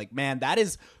about when I'm like, man, that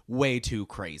is way too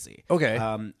crazy. Okay.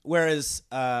 Whereas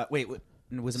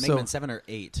was it Mega Man 7 or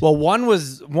 8? Well, one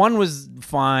was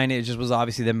fine. It just was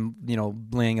obviously them,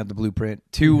 laying out the blueprint.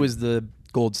 2 was the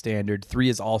gold standard. 3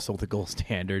 is also the gold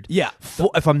standard. Yeah.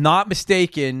 If I'm not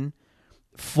mistaken,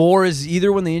 4 is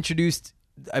either when they introduced.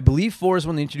 I believe 4 is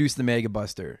when they introduced the Mega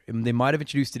Buster. And they might have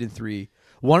introduced it in 3.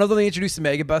 One of them they introduced the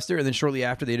Mega Buster, and then shortly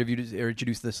after they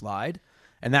introduced the slide,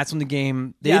 and that's when the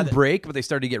game didn't break, but they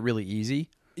started to get really easy.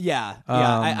 Yeah,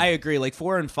 I agree. Like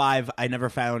 4 and 5, I never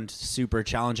found super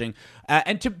challenging.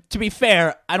 And to be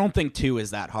fair, I don't think 2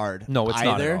 is that hard. No, it's either.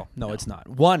 not at all. No, it's not.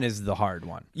 1 is the hard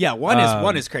one. Yeah,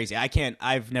 one is crazy.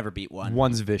 I've never beat 1.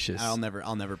 1's vicious. I'll never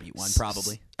beat 1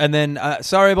 probably. And then,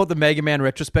 sorry about the Mega Man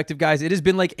retrospective, guys. It has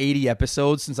been like 80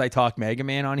 episodes since I talked Mega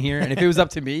Man on here. And if it was up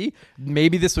to me,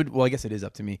 maybe this would... Well, I guess it is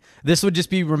up to me. This would just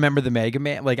be Remember the Mega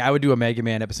Man. Like, I would do a Mega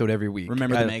Man episode every week.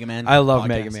 Remember the Mega Man I love podcast.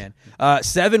 Mega Man.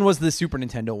 7 was the Super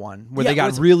Nintendo one, where they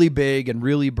got really big and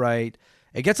really bright.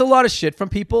 It gets a lot of shit from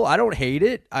people. I don't hate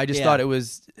it. I just thought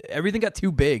everything got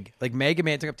too big. Like Mega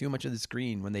Man took up too much of the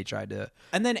screen when they tried to.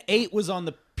 And then 8 was on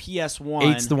the PS1.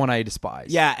 8's the one I despise.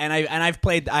 Yeah, and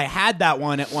I had that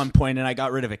one at one point and I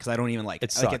got rid of it because I don't even like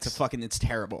it. Sucks. It's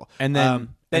terrible. And then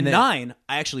 9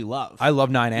 I actually love. I love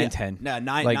 9 and 10. No,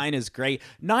 9 is great.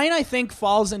 9 I think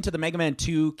falls into the Mega Man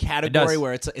 2 category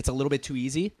where it's a little bit too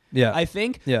easy. Yeah. I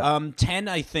think. Yeah. 10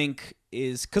 I think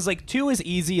is because like 2 is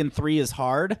easy and 3 is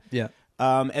hard. Yeah.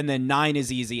 And then 9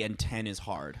 is easy and 10 is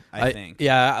hard, I think.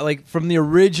 Yeah, like from the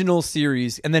original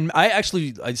series. And then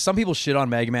some people shit on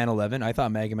Mega Man 11. I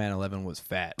thought Mega Man 11 was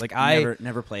fat. Like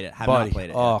never played it. Have not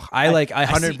played it. Oh, I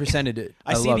 100%ed it.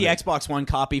 I see the Xbox One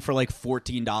copy for like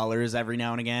 $14 every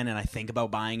now and again, and I think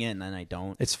about buying it, and then I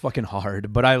don't. It's fucking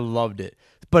hard, but I loved it.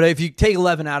 But if you take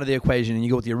 11 out of the equation and you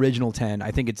go with the original 10,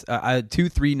 I think it's 2,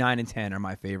 3, 9, and 10 are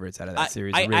my favorites out of that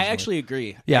series. I actually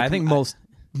agree. Yeah, I think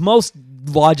most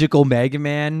logical Mega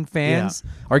Man fans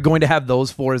are going to have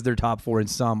those 4 as their top 4 in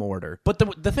some order. But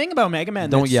the thing about Mega Man...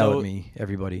 Don't yell at me,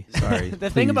 everybody. Sorry. The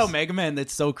thing about Mega Man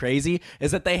that's so crazy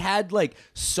is that they had like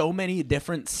so many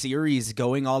different series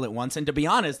going all at once. And to be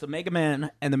honest, the Mega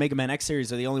Man and the Mega Man X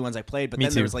series are the only ones I played. But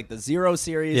then there was like the Zero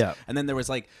series. And then there was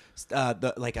like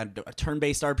a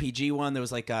turn-based RPG one. There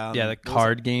was like... the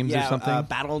card games or something.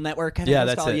 Battle Network. I think yeah, it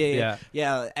was that's called. it.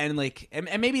 Yeah. And like...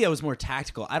 And maybe that was more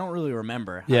tactical. I don't really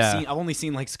remember. Yeah. I've only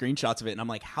seen like screenshots of it, and I'm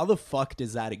like, how the fuck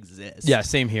does that exist? Yeah,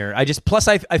 same here. I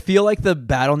feel like the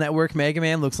Battle Network Mega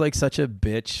Man looks like such a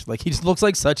bitch. Like he just looks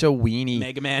like such a weenie.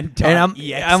 Mega Man. And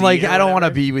I'm like, I don't want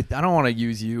to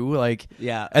use you. Like,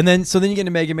 yeah. And then you get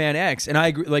into Mega Man X, and I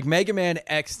agree. Like Mega Man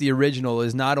X, the original,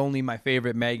 is not only my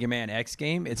favorite Mega Man X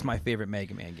game, it's my favorite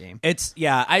Mega Man game. I'd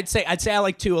say I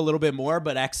like 2 a little bit more,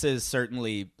 but X is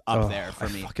certainly up there for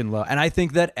me. I fucking love, and I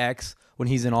think that X, when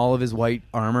he's in all of his white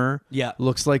armor,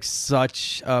 looks like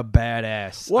such a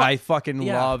badass. Well, I fucking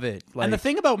love it. And the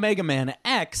thing about Mega Man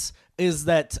X is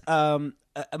that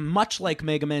much like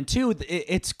Mega Man 2,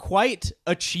 it's quite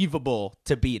achievable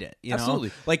to beat it. You know?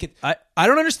 Absolutely. Like I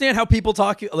don't understand how people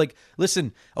talk. Like,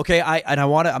 listen, okay,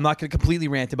 I'm not going to completely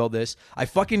rant about this. I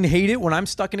fucking hate it when I'm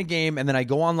stuck in a game and then I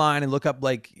go online and look up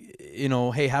like,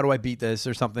 hey, how do I beat this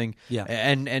or something? Yeah.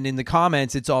 And in the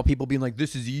comments, it's all people being like,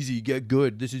 this is easy, get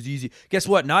good, this is easy. Guess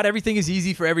what? Not everything is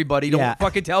easy for everybody. Don't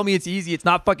fucking tell me it's easy. It's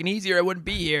not fucking easy or I wouldn't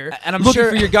be here. And I'm looking sure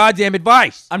for your goddamn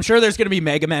advice. I'm sure there's going to be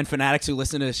Mega Man fanatics who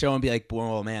listen to the show and be like,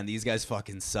 "Whoa, man, these guys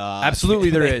fucking suck." Absolutely,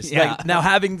 there is. Yeah. Like, now,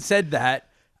 having said that,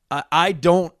 I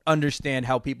don't understand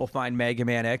how people find Mega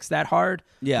Man X that hard.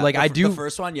 Yeah, like I do. The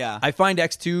first one, yeah. I find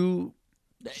X2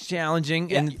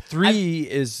 challenging, and 3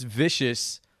 is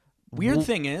vicious. Weird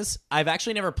thing is, I've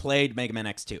actually never played Mega Man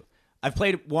X2. I've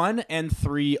played 1 and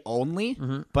 3 only,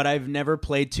 but I've never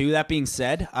played 2. That being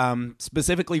said,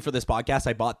 specifically for this podcast,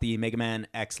 I bought the Mega Man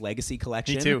X Legacy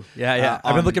Collection. Me too. Yeah.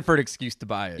 I've been looking for an excuse to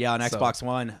buy it. Yeah, on Xbox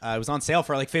One. It was on sale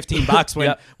for like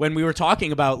 $15 when we were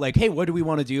talking about like, hey, what do we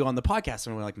want to do on the podcast?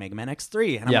 And we're like, Mega Man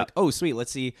X3. And I'm like, oh, sweet.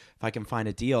 Let's see if I can find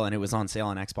a deal. And it was on sale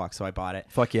on Xbox, so I bought it.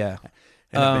 Fuck yeah.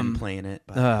 And I've been playing it.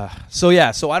 But. So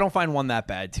I don't find 1 that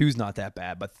bad. 2's not that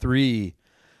bad, but 3...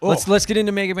 Let's get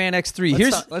into Mega Man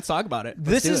X3. Let's talk about it.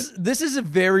 This is a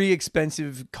very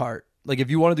expensive cart. Like if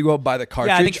you wanted to go out and buy the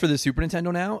cartridge for the Super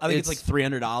Nintendo now, I think it's like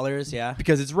 $300. Yeah,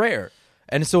 because it's rare.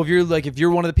 And so if you're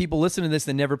one of the people listening to this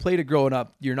that never played it growing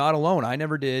up, you're not alone. I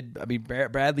never did. I mean,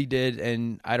 Bradley did,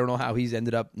 and I don't know how he's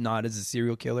ended up not as a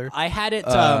serial killer. I had it.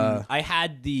 I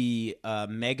had the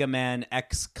Mega Man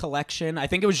X collection. I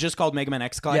think it was just called Mega Man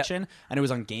X collection, and it was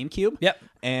on GameCube. Yep,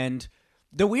 and.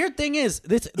 The weird thing is,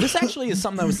 this actually is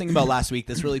something I was thinking about last week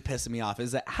that's really pissing me off,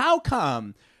 is that how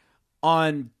come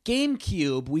on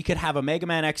GameCube we could have a Mega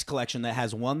Man X collection that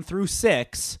has 1 through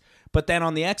 6, but then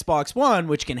on the Xbox One,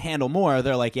 which can handle more,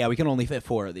 they're like, yeah, we can only fit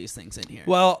 4 of these things in here.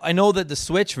 Well, I know that the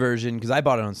Switch version, because I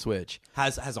bought it on Switch,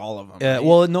 has all of them. Right?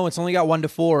 Well, no, it's only got 1 to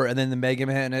 4, and then the Mega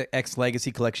Man X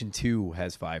Legacy Collection 2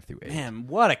 has 5 through 8. Man,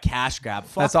 what a cash grab!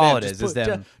 Fuck That's them. all it Just is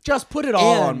them. Just put it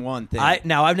all on one thing.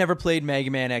 Now, I've never played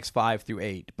Mega Man X 5 through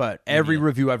 8, but every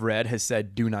review I've read has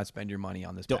said, do not spend your money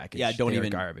on this package. Yeah, They are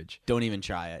garbage. Don't even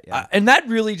try it. Yeah. And that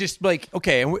really just like,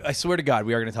 okay, and I swear to God,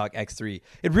 we are going to talk X3.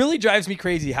 It really drives me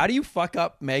crazy. How do you fuck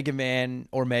up Mega Man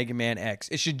or Mega Man X?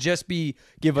 It should just be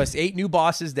give us 8 new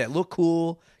bosses that look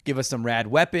cool, give us some rad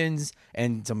weapons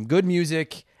and some good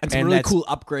music and some really cool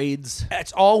upgrades.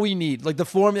 That's all we need. Like the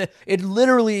formula, it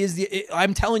literally is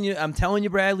I'm telling you,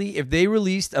 Bradley, if they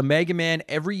released a Mega Man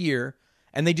every year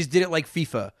and they just did it like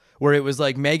FIFA, where it was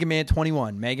like Mega Man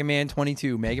 21, Mega Man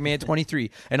 22, Mega Man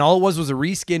 23, and all it was a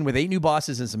reskin with 8 new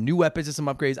bosses and some new weapons and some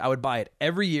upgrades, I would buy it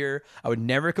every year. I would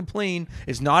never complain.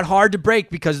 It's not hard to break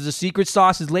because the secret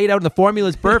sauce is laid out and the formula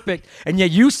is perfect, and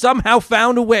yet you somehow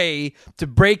found a way to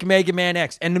break Mega Man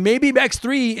X. And maybe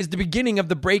X3 is the beginning of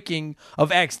the breaking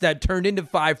of X that turned into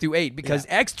 5 through 8, because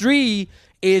X3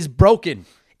 is broken.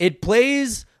 It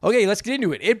plays... Okay, let's get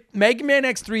into it. Mega Man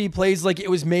X3 plays like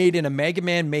it was made in a Mega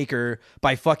Man Maker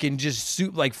by fucking just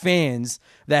fans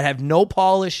that have no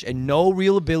polish and no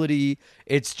real ability.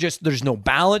 It's just there's no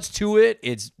balance to it.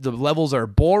 The levels are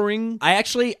boring. I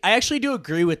actually do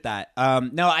agree with that.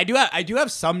 No, I do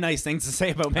have some nice things to say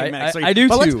about Mega Man X3. I do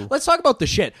but too. Let's talk about the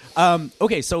shit.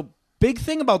 Okay, so big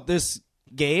thing about this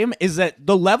game is that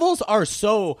the levels are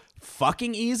so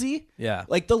fucking easy. Yeah,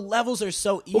 like the levels are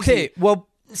so easy. Okay, well.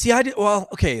 See,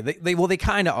 they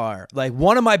kind of are. Like,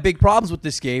 one of my big problems with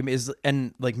this game is,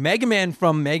 and like Mega Man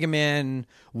from Mega Man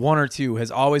 1 or 2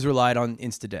 has always relied on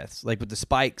insta-deaths, like with the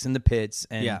spikes and the pits.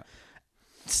 And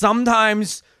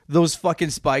sometimes those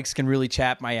fucking spikes can really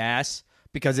chap my ass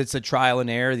because it's a trial and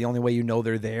error. The only way you know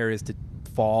they're there is to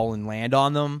fall and land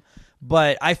on them.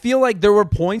 But I feel like there were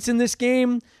points in this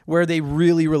game where they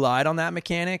really relied on that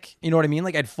mechanic. You know what I mean?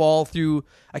 Like I'd fall through.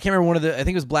 I can't remember I think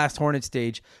it was Blast Hornet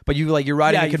stage. But you're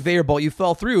riding a conveyor belt. You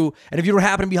fell through, and if you don't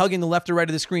happen to be hugging the left or right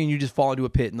of the screen, you just fall into a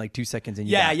pit in like 2 seconds. And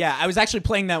you die. Yeah. I was actually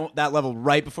playing that level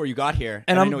right before you got here,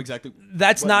 and I know exactly.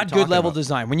 That's not good level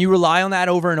design. When you rely on that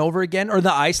over and over again, or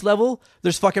the ice level,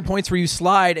 there's fucking points where you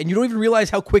slide and you don't even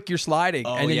realize how quick you're sliding,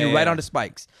 and then you're right onto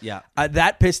spikes. Yeah,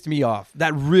 that pissed me off.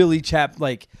 That really chapped.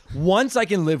 Like once I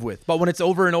can live with, but when it's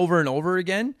over and over and over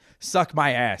again, suck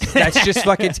my ass. That's just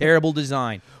fucking terrible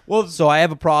design. Well, so I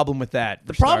have a problem with that.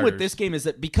 The problem with this game is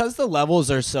that because the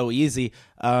levels are so easy,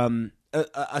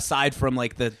 aside from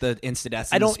like the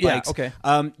insta-deaths and the spikes,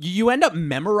 you end up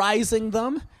memorizing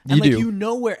them, and you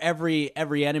know where every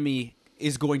enemy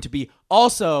is going to be.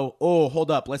 Also,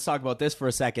 hold up, let's talk about this for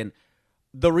a second.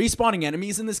 the respawning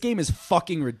enemies in this game is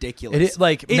fucking ridiculous. It is,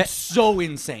 like, it's so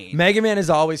insane. Mega Man has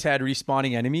always had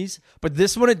respawning enemies, but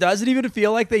this one, it doesn't even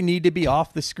feel like they need to be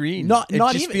off the screen. It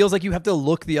just even feels like you have to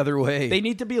look the other way. They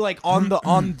need to be like on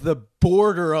the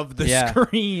border of the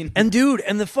screen. And dude,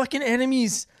 and the fucking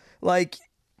enemies, like,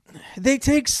 they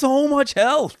take so much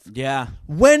health. Yeah.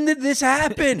 When did this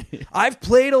happen? I've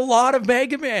played a lot of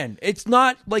Mega Man. It's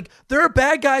not like there are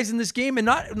bad guys in this game, and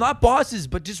not bosses,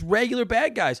 but just regular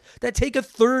bad guys that take a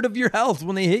third of your health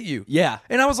when they hit you. Yeah.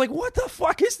 And I was like, what the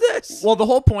fuck is this? Well, the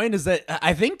whole point is that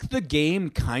I think the game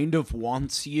kind of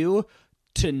wants you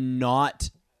to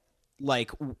not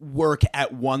like work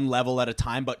at one level at a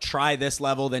time, but try this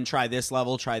level, then try this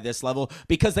level,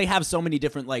 because they have so many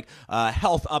different like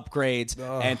health upgrades.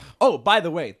 And by the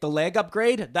way, the leg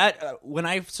upgrade that when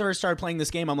I first started playing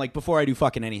this game, I'm like, before I do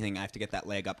fucking anything, I have to get that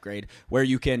leg upgrade where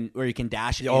you can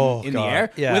dash in the air.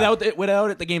 Yeah.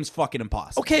 Without it, the game's fucking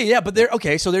impossible. Okay, yeah, but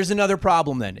so there's another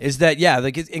problem then, is that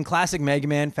like in classic Mega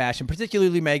Man fashion,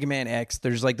 particularly Mega Man X,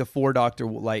 there's like the 4 Dr.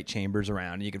 Light chambers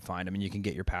around, and you can find them and you can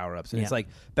get your power ups, and it's like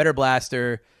better blaster,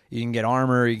 you can get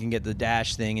armor, you can get the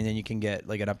dash thing, and then you can get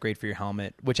like an upgrade for your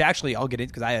helmet, which actually I'll get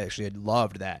into because I actually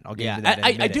loved that. I'll get into that in a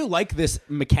minute. I do like this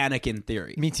mechanic in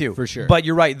theory. Me too. For sure. But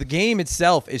you're right, the game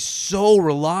itself is so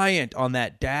reliant on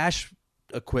that dash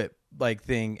equip like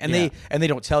thing, and they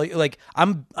don't tell you. Like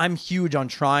I'm huge on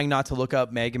trying not to look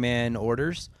up Mega Man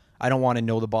orders. I don't want to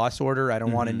know the boss order. I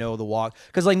don't want to know the walk.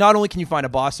 Because, like, not only can you find a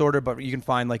boss order, but you can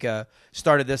find, like, a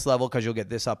start at this level because you'll get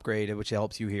this upgrade, which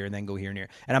helps you here, and then go here and here.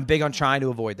 And I'm big on trying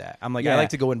to avoid that. I'm like, I like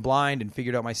to go in blind and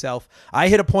figure it out myself. I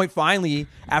hit a point finally,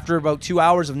 after about 2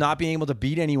 hours of not being able to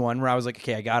beat anyone, where I was like,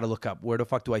 okay, I got to look up. Where the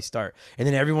fuck do I start? And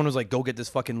then everyone was like, go get this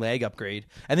fucking leg upgrade.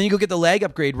 And then you go get the leg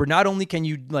upgrade where not only can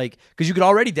you, like, because you could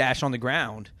already dash on the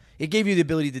ground. It gave you the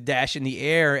ability to dash in the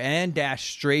air and dash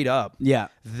straight up. Yeah.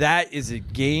 That is a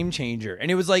game changer.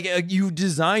 And it was like you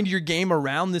designed your game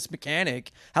around this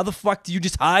mechanic. How the fuck do you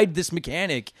just hide this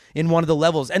mechanic in one of the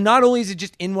levels? And not only is it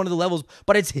just in one of the levels,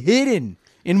 but it's hidden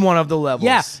in one of the levels.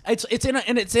 Yeah,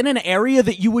 it's in an area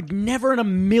that you would never in a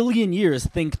million years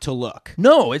think to look.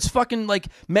 No, it's fucking like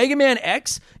Mega Man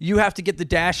X. You have to get the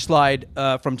dash slide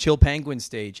from Chill Penguin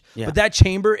stage, but that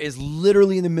chamber is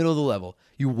literally in the middle of the level.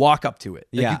 You walk up to it.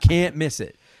 Like, you can't miss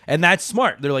it, and that's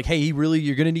smart. They're like, hey,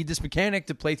 you're gonna need this mechanic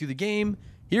to play through the game.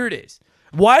 Here it is.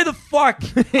 Why the fuck?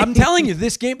 I'm telling you,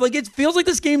 this game, like, it feels like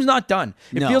this game's not done.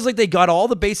 It feels like they got all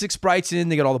the basic sprites in,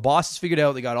 they got all the bosses figured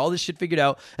out, they got all this shit figured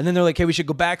out, and then they're like, hey, we should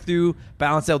go back through,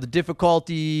 balance out the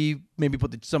difficulty, maybe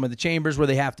put some of the chambers where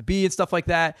they have to be and stuff like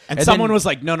that. And someone was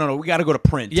like, no, we got to go to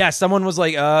print. Yeah, someone was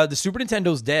like, the Super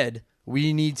Nintendo's dead.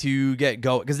 We need to get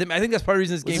going. Because I think that's part of the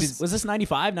reason this game is... Was this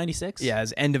 95, 96? Yeah, it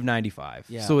was end of 95.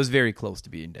 Yeah. So it was very close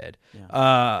to being dead.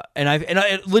 Yeah. And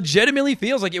it legitimately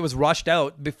feels like it was rushed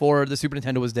out before the Super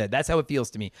Nintendo was dead. That's how it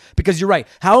feels to me. Because you're right.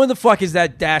 How in the fuck is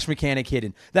that dash mechanic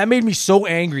hidden? That made me so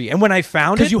angry. And when I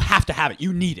found it... Because you have to have it.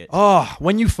 You need it. Oh,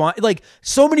 when you find... Like,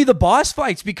 so many of the boss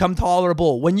fights become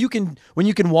tolerable. When you can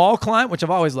wall climb, which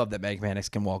I've always loved that Mega Man X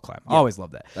can wall climb. Yeah. Always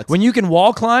loved that. When you can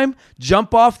wall climb,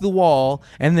 jump off the wall,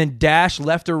 and then dash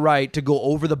left or right to go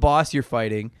over the boss you're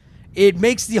fighting, it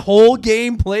makes the whole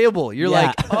game playable. You're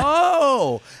like,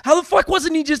 oh, how the fuck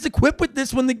wasn't he just equipped with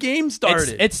this when the game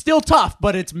started? It's still tough,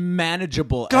 but it's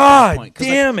manageable. God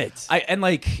damn it!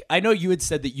 I know you had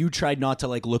said that you tried not to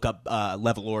like look up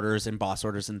level orders and boss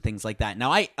orders and things like that.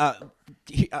 Now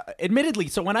admittedly,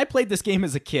 so when I played this game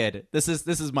as a kid, this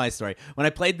is my story. When I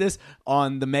played this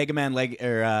on the Mega Man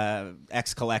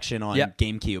X collection on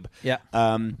GameCube,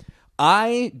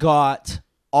 I got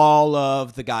all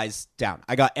of the guys down.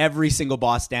 I got every single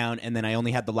boss down, and then I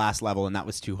only had the last level, and that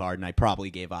was too hard, and I probably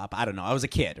gave up. I don't know. I was a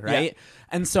kid, right? Yeah.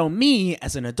 And so me,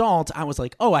 as an adult, I was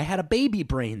like, oh, I had a baby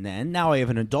brain then. Now I have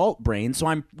an adult brain, so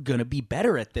I'm going to be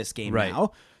better at this game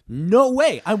now. No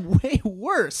way. I'm way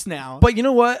worse now. But you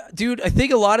know what, dude? I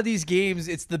think a lot of these games,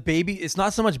 it's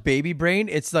not so much baby brain.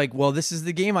 It's like, well, this is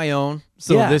the game I own.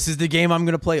 So this is the game I'm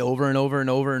going to play over and over and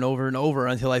over and over and over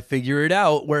until I figure it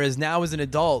out. Whereas now as an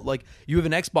adult, like, you have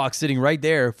an Xbox sitting right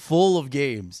there full of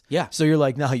games. Yeah. So you're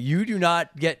like, no, you do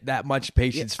not get that much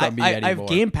patience from me anymore. I have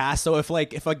Game Pass, so if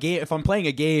I'm playing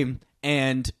a game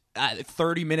and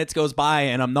 30 minutes goes by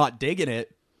and I'm not digging it,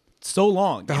 so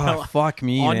long. Fuck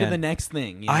me, on man. to the next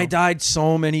thing. I died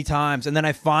so many times, and then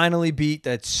I finally beat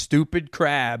that stupid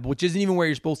crab, which isn't even where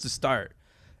you're supposed to start.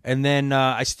 And then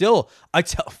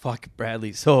fuck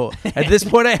Bradley. So at this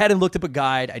point, I hadn't looked up a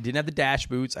guide. I didn't have the dash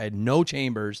boots. I had no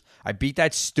chambers. I beat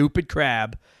that stupid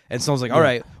crab, and so I was like, all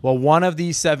right, well, one of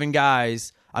these 7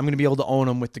 guys, I'm going to be able to own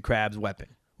him with the crab's weapon.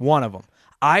 One of them.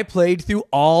 I played through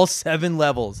all 7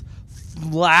 levels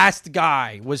last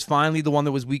guy was finally the one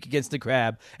that was weak against the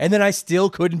crab, and then I still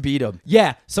couldn't beat him.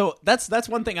 Yeah, so that's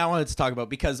one thing I wanted to talk about,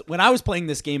 because when I was playing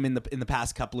this game in the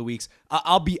past couple of weeks,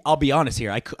 I'll be honest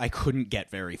here, I couldn't get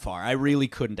very far. I really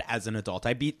couldn't as an adult.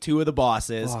 I beat 2 of the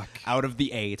bosses out of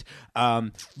the 8,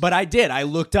 but I did. I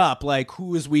looked up like who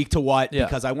was weak to what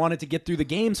because I wanted to get through the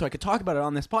game so I could talk about it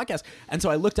on this podcast. And so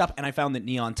I looked up and I found that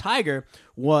Neon Tiger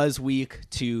was weak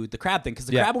to the crab thing, because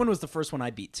the crab one was the first one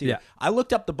I beat too. I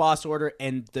looked up the boss order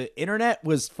and the internet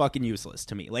was fucking useless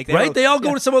to me. Like they all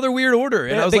go to some other weird order,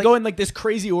 and they go in like this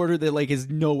crazy order that like is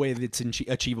no way that's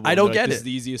achievable. I don't get this it. Is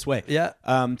the easiest way. Yeah.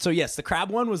 So yes, the crab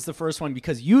one was the first one,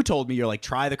 because you told me, you're like,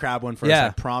 try the crab one first. Yeah. I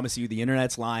promise you, the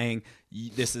internet's lying.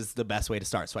 This is the best way to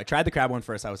start. So I tried the crab one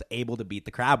first. I was able to beat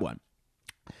the crab one.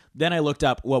 Then I looked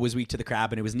up what was weak to the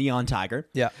crab, and it was Neon Tiger.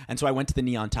 Yeah. And so I went to the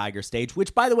Neon Tiger stage,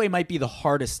 which, by the way, might be the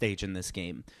hardest stage in this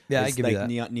game. Yeah, it's I give like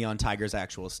you that. Neon Tiger's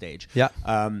actual stage. Yeah.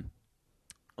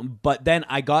 But then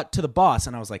I got to the boss,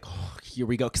 and I was like, oh, here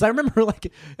we go. Because I remember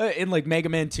like in like Mega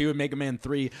Man 2 and Mega Man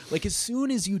 3, like as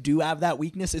soon as you do have that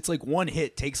weakness, it's like one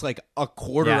hit takes like a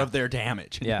quarter of their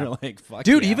damage. And you're like, fuck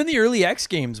dude, yeah. even the early X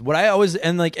games, what I always,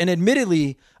 and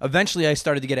admittedly, eventually I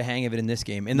started to get a hang of it in this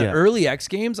game. In the early X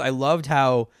games, I loved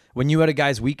how when you had a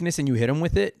guy's weakness and you hit him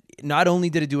with it, not only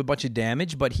did it do a bunch of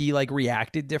damage, but he like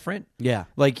reacted different. Yeah.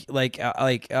 Like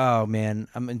oh man,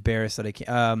 I'm embarrassed that I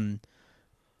can't.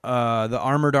 The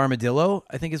armored armadillo,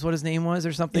 I think is what his name was,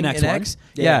 or something. In X1?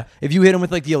 Yeah. If you hit him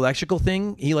with like the electrical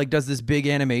thing, he like does this big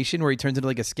animation where he turns into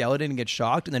like a skeleton and gets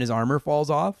shocked, and then his armor falls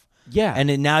off. Yeah. And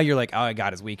then now you're like, oh, I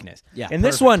got his weakness. Yeah. And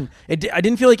this one, I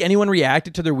didn't feel like anyone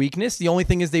reacted to their weakness. The only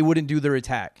thing is they wouldn't do their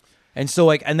attack. And so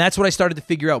like, and that's what I started to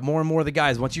figure out more and more of the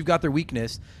guys. Once you've got their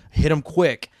weakness, hit them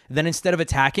quick. Then instead of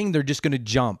attacking, they're just going to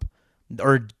jump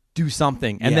or do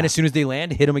something. And then as soon as they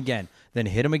land, hit them again. Then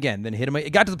hit him again. Then hit him. It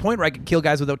got to the point where I could kill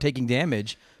guys without taking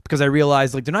damage because I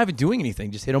realized like they're not even doing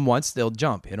anything. Just hit them once, they'll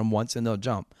jump. Hit them once, and they'll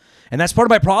jump. And that's part of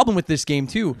my problem with this game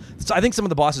too. So I think some of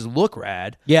the bosses look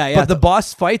rad. Yeah. But the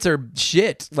boss fights are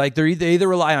shit. Like they either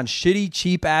rely on shitty,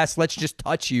 cheap ass, let's just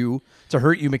touch you to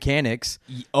hurt you mechanics.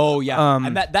 Oh yeah.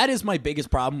 And that is my biggest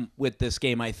problem with this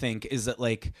game, I think, is that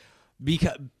like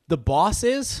because the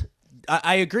bosses,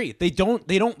 I agree. They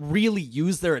don't really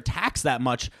use their attacks that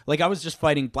much. Like I was just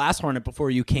fighting Blast Hornet before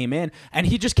you came in, and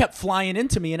he just kept flying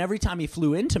into me. And every time he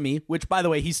flew into me, which by the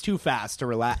way he's too fast to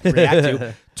react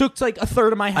to, took like a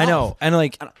third of my health. I know, and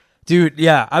like, dude,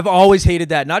 yeah, I've always hated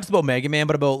that. Not just about Mega Man,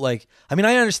 but about like, I mean,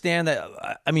 I understand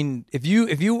that. I mean, if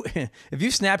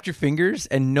you snapped your fingers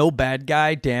and no bad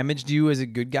guy damaged you as a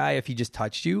good guy, if he just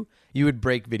touched you, you would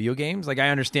break video games. Like,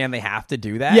 I understand they have to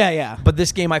do that. Yeah. But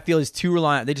this game, I feel, is too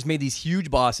reliant. They just made these huge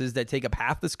bosses that take up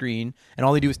half the screen, and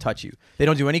all they do is touch you. They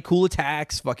don't do any cool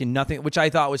attacks, fucking nothing, which I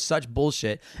thought was such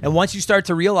bullshit. And once you start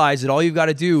to realize that all you've got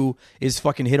to do is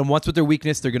fucking hit them once with their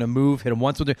weakness, they're going to move, hit them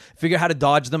once with their, figure out how to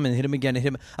dodge them and hit them again and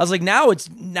hit them. I was like, now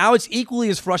it's equally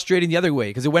as frustrating the other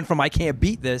way, because it went from I can't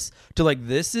beat this to like,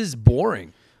 this is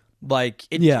boring. Like,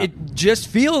 it just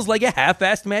feels like a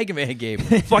half-assed Mega Man game.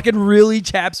 Fucking really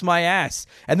chaps my ass.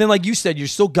 And then, like you said, you're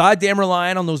so goddamn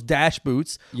reliant on those dash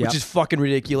boots, which is fucking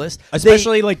ridiculous.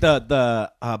 Especially like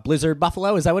the Blizzard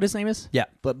Buffalo. Is that what his name is? Yeah.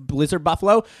 But Blizzard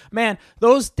Buffalo. Man,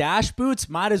 those dash boots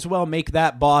might as well make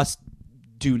that boss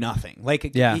do nothing.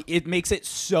 Like, it makes it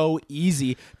so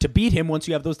easy to beat him once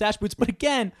you have those dash boots. But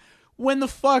again, when the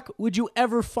fuck would you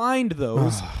ever find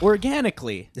those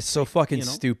organically? It's so fucking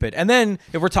stupid. And then,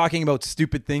 if we're talking about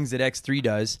stupid things that X3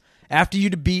 does, after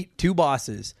you beat 2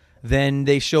 bosses, then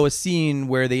they show a scene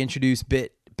where they introduce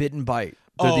Bit and Bite.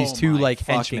 They're these 2 like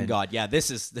henchmen. God, yeah, this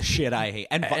is the shit I hate.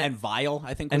 And Vile,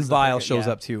 I think. And Vile shows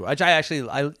up too. Which I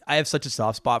have such a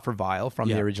soft spot for Vile from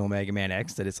the original Mega Man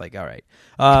X that it's like, all right.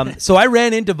 So I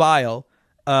ran into Vile.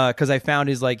 Because I found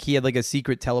he had like a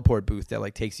secret teleport booth that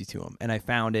like takes you to him, and I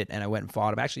found it and I went and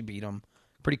fought him. I actually beat him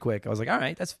pretty quick. I was like, all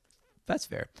right, that's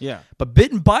fair. Yeah. But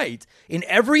Bit and Bite, in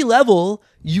every level,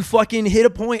 you fucking hit a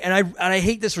point, and I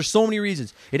hate this for so many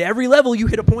reasons. In every level, you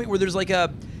hit a point where there's like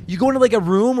you go into like a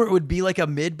room where it would be like a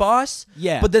mid boss.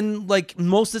 Yeah. But then like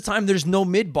most of the time, there's no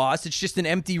mid boss. It's just an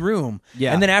empty room.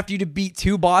 Yeah. And then after you beat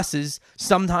 2 bosses,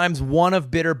 sometimes one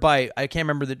of Bit or Bite, I can't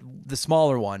remember the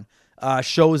smaller one,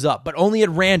 shows up, but only at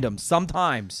random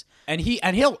sometimes. And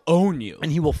he'll own you.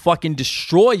 And he will fucking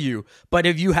destroy you. But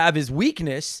if you have his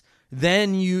weakness,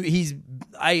 then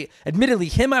admittedly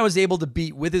him I was able to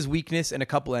beat with his weakness and a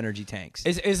couple energy tanks.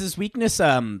 Is his weakness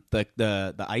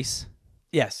the ice?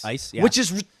 Yes. Ice, yeah. Which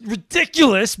is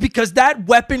ridiculous because that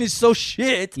weapon is so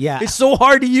shit. Yeah. It's so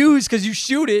hard to use because you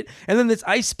shoot it, and then this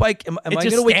ice spike. Am I just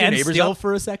going to wake your stands neighbors still up?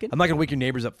 for a second. I'm not going to wake your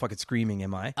neighbors up fucking screaming,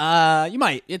 am I? You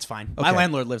might. It's fine. My Okay.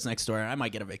 landlord lives next door. I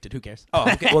might get evicted. Who cares? Oh,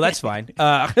 okay. Well, that's fine.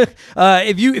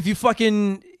 If you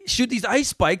fucking shoot these ice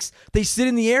spikes, they sit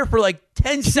in the air for like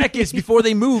 10 seconds before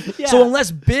they move. Yeah. So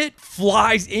unless Bit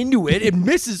flies into it, it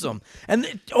misses them.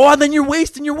 And then you're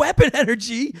wasting your weapon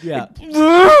energy. Yeah.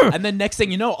 And then next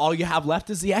thing you know, all you have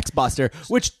left is the X-Buster,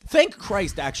 which, thank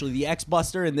Christ, actually, the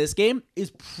X-Buster in this game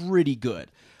is pretty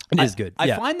good. It is good. I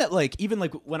Yeah. find that, like, even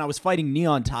like when I was fighting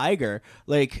Neon Tiger,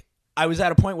 like, I was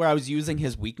at a point where I was using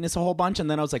his weakness a whole bunch, and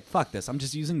then I was like, fuck this. I'm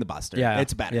just using the Buster. Yeah.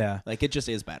 It's better. Yeah. Like, it just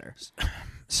is better.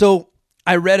 So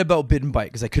I read about Bit and Bite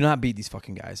because I could not beat these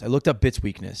fucking guys. I looked up Bit's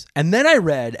weakness. And then I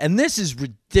read, and this is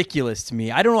ridiculous to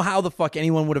me. I don't know how the fuck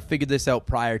anyone would have figured this out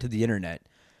prior to the internet.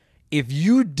 If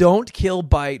you don't kill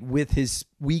Bite with his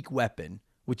weak weapon,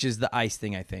 which is the ice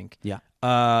thing, I think. Yeah.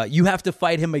 You have to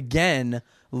fight him again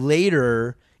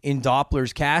later in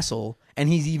Doppler's castle, and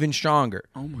he's even stronger.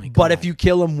 Oh my God. But if you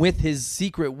kill him with his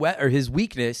secret or his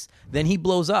weakness, then he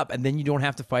blows up, and then you don't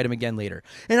have to fight him again later.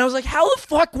 And I was like, how the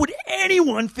fuck would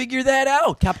anyone figure that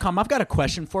out? Capcom, I've got a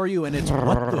question for you, and it's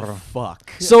what the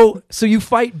fuck? So you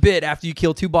fight Bit after you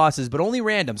kill 2 bosses, but only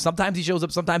random. Sometimes he shows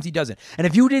up, sometimes he doesn't. And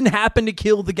if you didn't happen to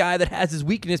kill the guy that has his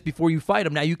weakness before you fight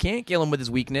him, now you can't kill him with his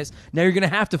weakness. Now you're going to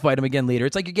have to fight him again later.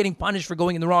 It's like you're getting punished for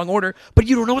going in the wrong order, but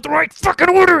you don't know what the right fucking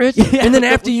order is. Yeah. And then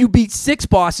after you beat 6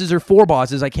 bosses or 4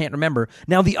 bosses, I can't remember,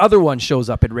 now the other one shows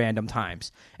up at random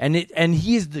times. And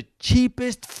he is the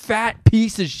cheapest fat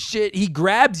piece of shit. He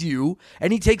grabs you,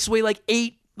 and he takes away like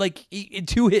 8 in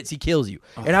 2 hits, he kills you.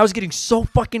 And I was getting so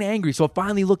fucking angry. So I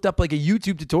finally looked up like a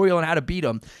YouTube tutorial on how to beat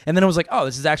him. And then I was like, oh,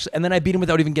 this is actually... And then I beat him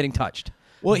without even getting touched.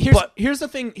 Well, here's the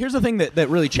thing that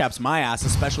really chaps my ass,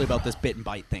 especially about this Bit and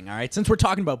Bite thing, all right? Since we're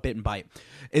talking about Bit and Bite,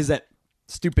 is that...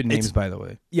 Stupid names, by the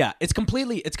way. Yeah, it's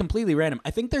completely random.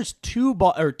 I think there's two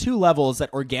levels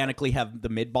that organically have the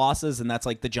mid bosses, and that's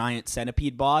like the giant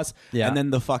centipede boss, and then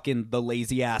the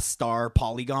lazy ass star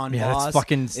polygon boss. That's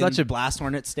fucking such a blast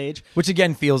hornet stage. Which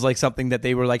again feels like something that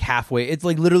they were like halfway. It's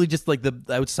like literally just like the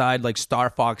outside like Star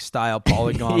Fox style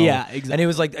polygon. Yeah, exactly. And it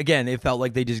was like again, it felt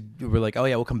like they just were like, oh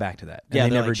yeah, we'll come back to that. And Yeah,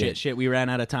 they they're never like, did. Shit, we ran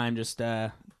out of time. Just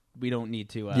we don't need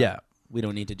to. We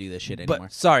don't need to do this shit anymore.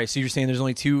 But sorry, so you're saying there's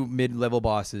only 2 mid-level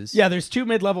bosses? Yeah, there's 2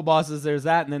 mid-level bosses. There's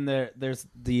that, and then there's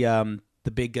the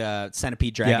big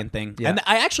centipede dragon thing. Yeah. And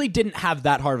I actually didn't have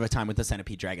that hard of a time with the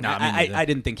centipede dragon. No, me neither. I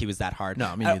didn't think he was that hard.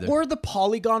 No, me neither. Or the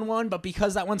polygon one, but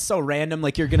because that one's so random,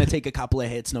 like you're gonna take a couple of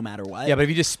hits no matter what. Yeah, but if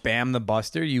you just spam the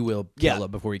Buster, you will kill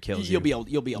him before he kills you.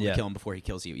 You'll be able to kill him before he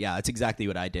kills you. Yeah, that's exactly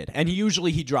what I did. And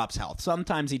usually he drops health.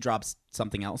 Sometimes he drops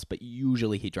something else, but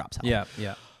usually he drops health. Yeah,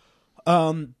 yeah.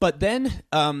 But then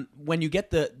when you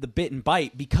get the Bit and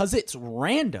Bite, because it's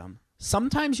random,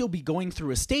 sometimes you'll be going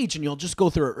through a stage and you'll just go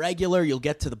through it regular. You'll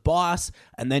get to the boss,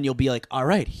 and then you'll be like, all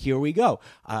right, here we go.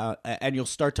 And you'll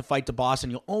start to fight the boss,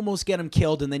 and you'll almost get him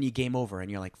killed, and then you game over, and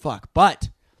you're like, fuck. But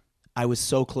I was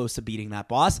so close to beating that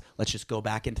boss. Let's just go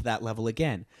back into that level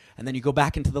again. And then you go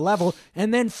back into the level,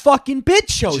 and then fucking Bit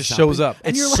shows up.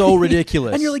 And you're it's so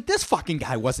ridiculous. And you're like, this fucking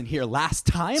guy wasn't here last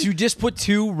time. To just put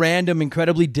 2 random,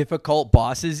 incredibly difficult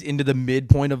bosses into the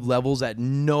midpoint of levels at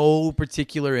no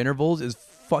particular intervals is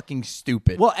fucking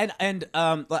stupid. Well, and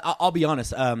I'll be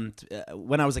honest.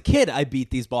 When I was a kid, I beat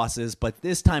these bosses, but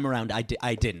this time around, I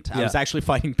didn't. Yeah. I was actually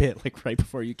fighting Bit like right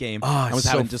before you came. Oh, I was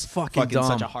so having just fucking dumb.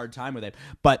 such a hard time with it.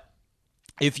 But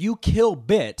if you kill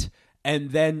Bit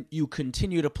and then you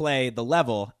continue to play the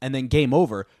level and then game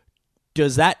over,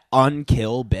 does that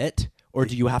unkill Bit? Or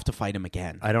do you have to fight him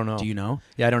again? I don't know. Do you know?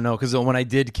 Yeah, I don't know, because when I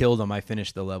did kill them, I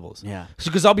finished the levels. Yeah.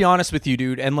 Because I'll be honest with you,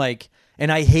 dude, and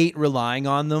I hate relying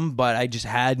on them, but I just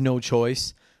had no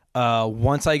choice.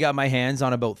 Once I got my hands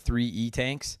on about 3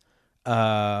 E-tanks,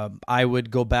 I would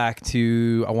go back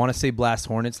to, I want to say Blast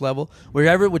Hornets level.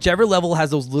 Whichever level has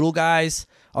those little guys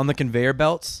on the conveyor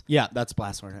belts. Yeah, that's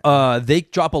Blast Hornet. They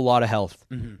drop a lot of health.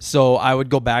 Mm-hmm. So I would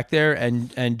go back there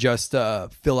and just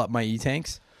fill up my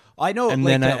E-tanks. I know, And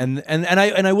like,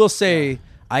 then I will say,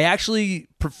 I actually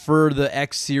prefer the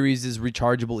X series'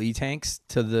 rechargeable E-tanks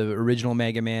to the original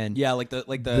Mega Man. yeah, like the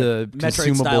Metroid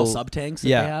consumable style sub tanks.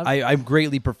 Yeah, they have. I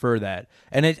greatly prefer that,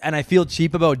 and I feel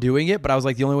cheap about doing it. But I was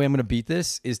like, the only way I'm going to beat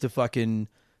this is to fucking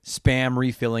spam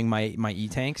refilling my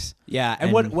E-tanks. Yeah,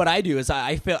 and what I do is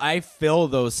I fill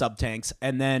those sub tanks,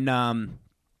 and then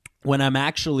when I'm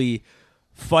actually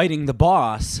fighting the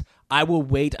boss, I will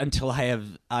wait until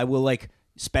I will like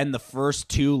spend the first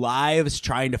 2 lives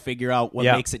trying to figure out what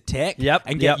makes it tick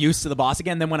and get used to the boss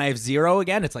again. Then when I have 0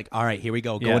 again, it's like, all right, here we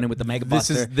go, going in with the Mega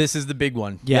Buster. This is the big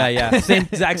one. Yeah.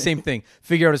 Exact same thing.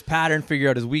 Figure out his pattern, figure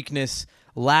out his weakness.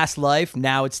 Last life,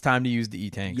 now it's time to use the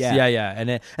E-tanks. Yeah.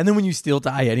 And then when you still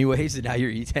die anyways, and now your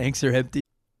E-tanks are empty.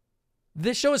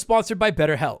 This show is sponsored by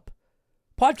BetterHelp.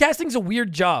 Podcasting's a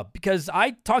weird job because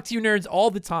I talk to you nerds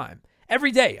all the time.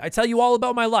 Every day, I tell you all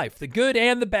about my life, the good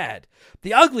and the bad.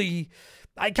 The ugly,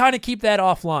 I kind of keep that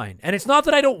offline. And it's not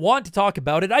that I don't want to talk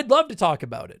about it. I'd love to talk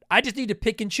about it. I just need to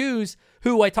pick and choose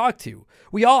who I talk to.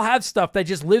 We all have stuff that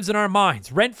just lives in our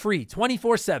minds, rent-free,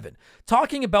 24/7.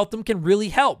 Talking about them can really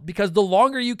help because the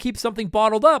longer you keep something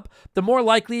bottled up, the more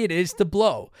likely it is to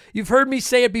blow. You've heard me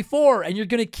say it before, and you're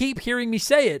going to keep hearing me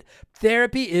say it.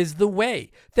 Therapy is the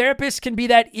way. Therapists can be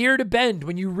that ear to bend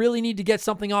when you really need to get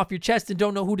something off your chest and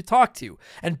don't know who to talk to.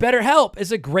 And BetterHelp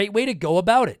is a great way to go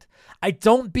about it. I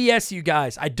don't BS you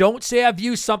guys. I don't say I've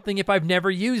used something if I've never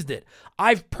used it.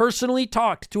 I've personally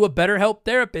talked to a BetterHelp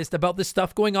therapist about the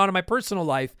stuff going on in my personal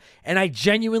life, and I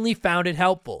genuinely found it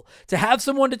helpful. To have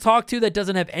someone to talk to that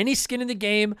doesn't have any skin in the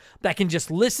game, that can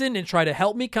just listen and try to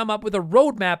help me come up with a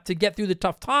roadmap to get through the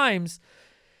tough times,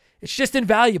 it's just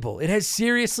invaluable. It has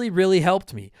seriously really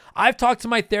helped me. I've talked to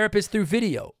my therapist through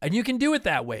video, and you can do it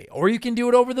that way, or you can do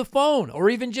it over the phone,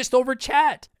 or even just over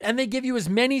chat. And they give you as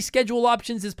many schedule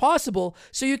options as possible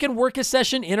so you can work a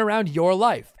session in around your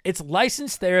life. It's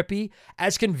licensed therapy,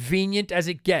 as convenient as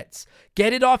it gets.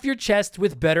 Get it off your chest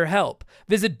with BetterHelp.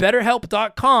 Visit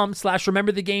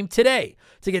BetterHelp.com/rememberthegame today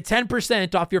to get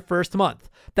 10% off your first month.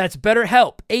 That's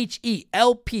BetterHelp,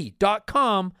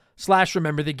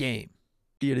 HELP.com/rememberthegame.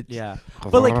 Yeah,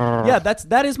 but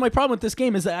that is my problem with this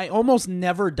game is that I almost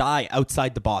never die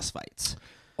outside the boss fights.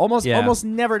 Almost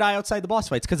never die outside the boss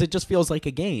fights because it just feels like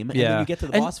a game, and then you get to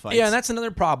the boss fights. Yeah, and that's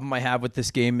another problem I have with this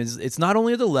game is it's not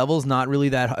only the levels not really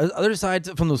that other sides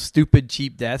from those stupid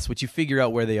cheap deaths, which you figure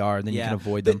out where they are and then you can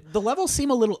avoid them. The levels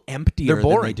seem a little emptier They're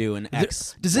boring. than they do in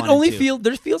X. Does it only feel?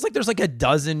 There feels like there's like a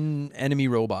dozen enemy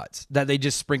robots that they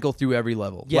just sprinkle through every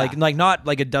level. Yeah. Like not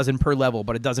like a dozen per level,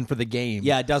 but a dozen for the game.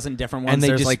 Yeah, a dozen different ones. And they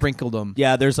there's just sprinkled them.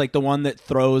 Yeah, there's like the one that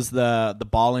throws the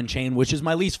ball and chain, which is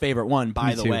my least favorite one,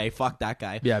 by the way. Fuck that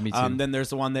guy. Yeah, me too. Then there's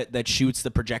the one that shoots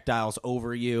the projectiles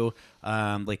over you,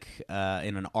 in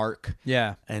an arc.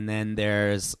 Yeah. And then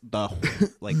there's the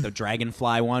the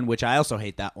dragonfly one, which I also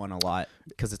hate that one a lot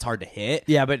because it's hard to hit.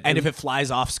 Yeah, but if it flies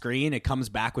off screen, it comes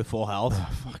back with full health.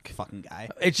 Fucking guy.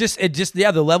 It just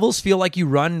the levels feel like you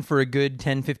run for a good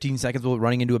 10-15 seconds while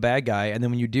running into a bad guy, and then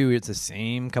when you do, it's the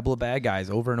same couple of bad guys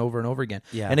over and over and over again.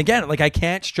 Yeah. And again, like I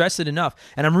can't stress it enough.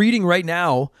 And I'm reading right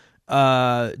now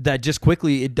that just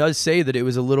quickly, it does say that it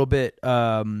was a little bit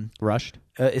rushed.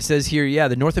 It says here,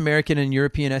 the North American and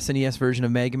European SNES version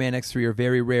of Mega Man X3 are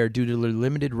very rare due to their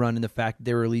limited run and the fact that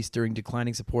they were released during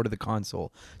declining support of the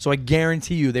console. So I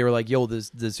guarantee you they were like, yo, the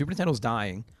Super Nintendo's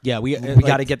dying. Yeah, we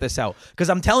got to get this out. Because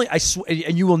I'm telling you, I swear,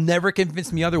 and you will never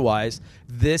convince me otherwise,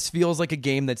 this feels like a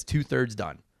game that's 2/3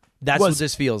 done. That's what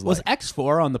this feels like. Was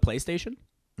X4 on the PlayStation?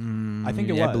 I think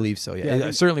it was. I believe so. Yeah,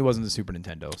 it certainly wasn't the Super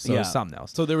Nintendo. So it was something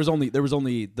else. So there was only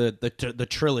the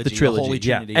trilogy, the Holy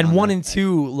Trinity, and 1 and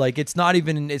 2. Like it's not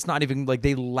even like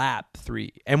they lap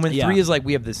 3. And when 3 is like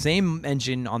we have the same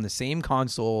engine on the same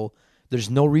console,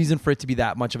 there's no reason for it to be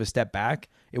that much of a step back.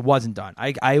 It wasn't done.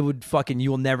 I would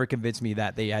you will never convince me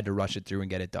that they had to rush it through and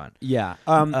get it done. Yeah.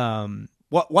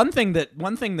 One thing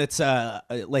that's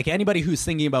like anybody who's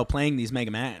thinking about playing these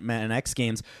Mega Man X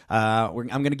games, I'm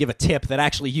going to give a tip that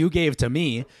actually you gave to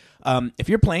me. If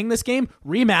you're playing this game,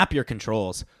 remap your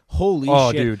controls. Holy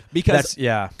shit, dude!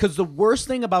 Because the worst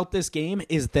thing about this game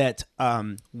is that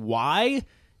Y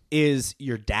is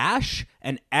your dash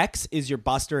and X is your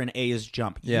buster and A is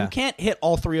jump. Yeah. You can't hit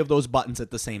all 3 of those buttons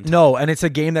at the same time. No, and it's a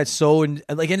game that's so and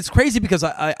it's crazy because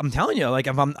I'm telling you, like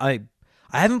I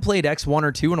haven't played X1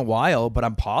 or 2 in a while, but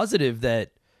I'm positive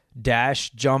that dash,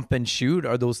 jump, and shoot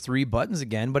are those 3 buttons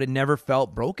again, but it never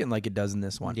felt broken like it does in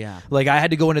this one. Yeah. Like I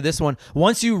had to go into this one.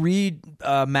 Once you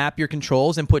map your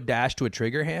controls and put dash to a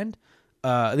trigger hand,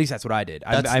 at least that's what I did.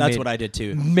 That's what I did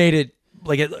too. Made it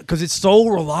because it's so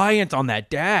reliant on that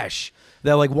dash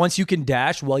that like once you can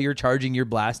dash while you're charging your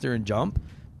blaster and jump,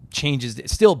 changes.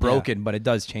 It's still broken, but it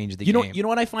does change the game. You know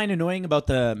what I find annoying about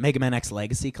the Mega Man X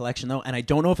Legacy Collection, though, and I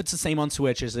don't know if it's the same on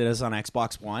Switch as it is on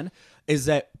Xbox One, is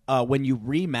that when you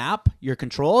remap your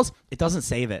controls, it doesn't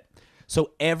save it.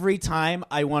 So every time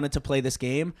I wanted to play this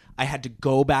game, I had to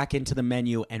go back into the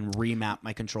menu and remap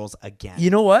my controls again.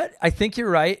 You know what? I think you're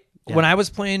right. Yeah. When I was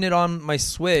playing it on my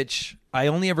Switch, I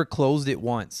only ever closed it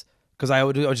once. Because I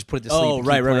would just put it to sleep. Oh,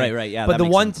 right. Yeah,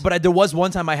 but there was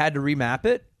one time I had to remap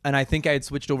it, and I think I had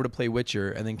switched over to play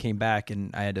Witcher, and then came back,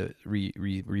 and I had to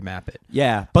remap it.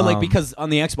 Yeah, but like because on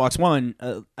the Xbox One,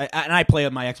 I play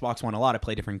on my Xbox One a lot. I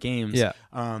play different games. Yeah.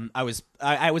 I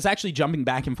was actually jumping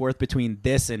back and forth between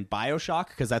this and BioShock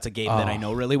because that's a game that I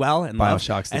know really well and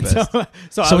BioShock's love. the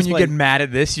best. So when you get mad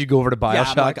at this, you go over to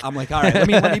BioShock. Yeah, I'm like, all right, let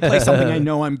me play something I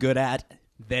know I'm good at,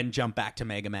 then jump back to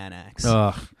Mega Man X.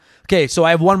 Okay, so I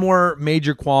have one more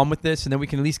major qualm with this, and then we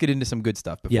can at least get into some good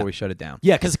stuff before we shut it down.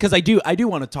 Yeah, because I do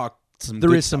want to talk some.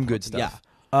 There is some good stuff.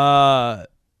 Yeah.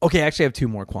 Okay, actually, I have two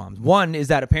more qualms. One is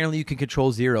that apparently you can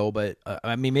control Zero, but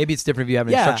I mean, maybe it's different if you have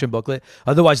an instruction booklet.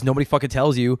 Otherwise, nobody fucking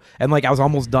tells you. And like, I was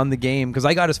almost done the game because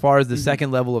I got as far as the second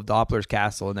level of Doppler's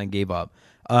Castle and then gave up.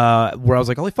 Where I was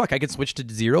like, holy fuck, I can switch to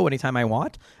Zero anytime I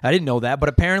want. I didn't know that, but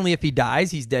apparently, if he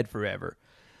dies, he's dead forever.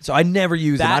 So I never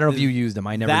used him. I don't know if you used him.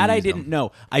 I never used him. That I didn't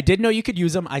know. I did know you could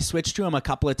use him. I switched to him a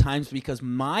couple of times because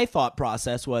my thought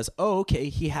process was, okay,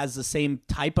 he has the same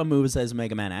type of moves as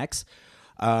Mega Man X.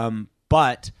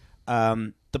 But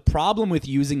the problem with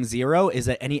using Zero is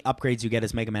that any upgrades you get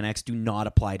as Mega Man X do not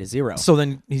apply to Zero. So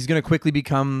then he's going to quickly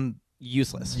become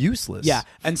useless. Yeah.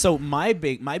 And so my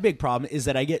big problem is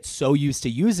that I get so used to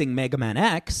using Mega Man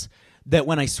X that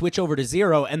when I switch over to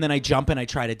Zero and then I jump and I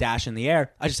try to dash in the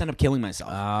air, I just end up killing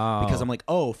myself because I'm like,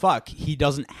 oh fuck, he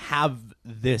doesn't have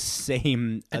this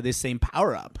same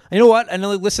power up. You know what? And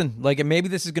listen, like maybe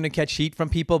this is gonna catch heat from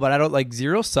people, but I don't like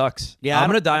Zero sucks. Yeah, I'm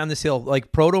gonna die on this hill.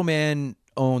 Like Proto Man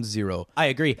owns Zero. I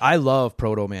agree. I love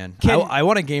Proto Man. I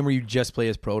want a game where you just play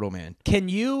as Proto Man.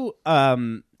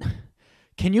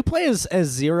 Can you play as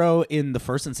Zero in the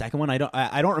first and second one? I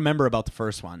don't remember about the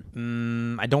first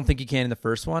one. I don't think you can in the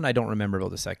first one. I don't remember about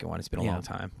the second one. It's been a long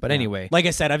time. But anyway, like I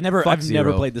said, I've never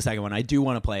played the second one. I do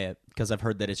want to play it because I've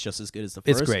heard that it's just as good as the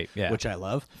first. It's great, yeah. Which I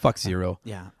love. Fuck Zero.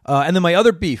 Yeah. And then my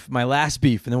last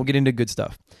beef, and then we'll get into good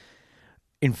stuff.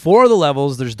 In 4 of the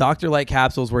levels, there's Dr. Light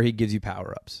capsules where he gives you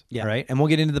power-ups. Yeah. Right? And we'll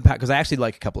get into because I actually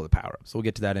like a couple of the power-ups. So we'll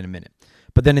get to that in a minute.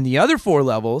 But then in the other 4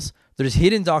 levels, there's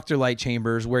hidden Dr. Light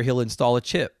chambers where he'll install a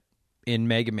chip in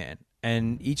Mega Man.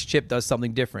 And each chip does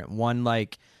something different. One,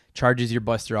 like, charges your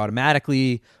buster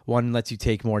automatically. One lets you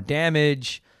take more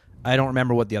damage. I don't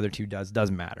remember what the other 2 does.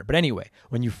 Doesn't matter. But anyway,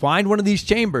 when you find one of these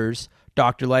chambers,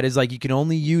 Dr. Light is like, you can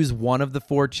only use one of the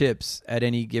 4 chips at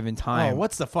any given time. Oh,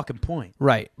 what's the fucking point?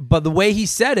 Right. But the way he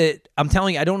said it, I'm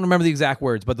telling you, I don't remember the exact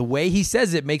words, but the way he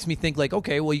says it makes me think like,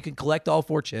 okay, well, you can collect all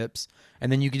 4 chips,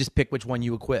 and then you can just pick which one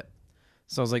you equip.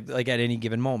 So I was like at any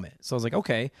given moment. So I was like,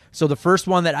 okay. So the first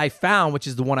one that I found, which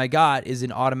is the one I got, is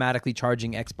an automatically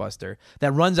charging X-Buster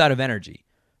that runs out of energy.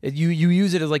 You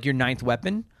use it as like your 9th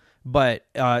weapon, but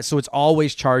so it's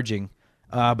always charging.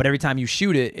 But every time you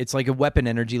shoot it, it's like a weapon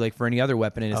energy, like for any other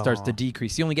weapon, and it starts to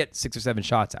decrease. You only get 6 or 7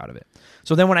 shots out of it.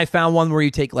 So then when I found one where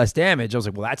you take less damage, I was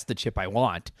like, well, that's the chip I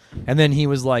want. And then he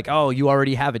was like, oh, you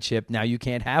already have a chip. Now you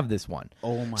can't have this one.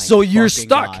 Oh my! So you're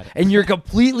stuck, God. and you're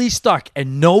completely stuck,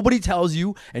 and nobody tells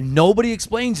you, and nobody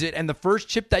explains it. And the first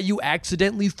chip that you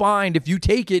accidentally find, if you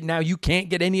take it, now you can't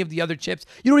get any of the other chips.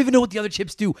 You don't even know what the other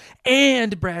chips do.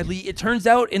 And Bradley, it turns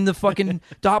out in the fucking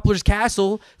Doppler's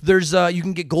Castle, there's you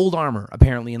can get gold armor.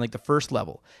 Apparently in like the first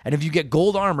level. And if you get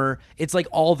gold armor, it's like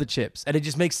all the chips. And it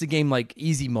just makes the game like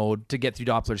easy mode to get through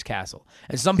Doppler's Castle.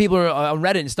 And some people are on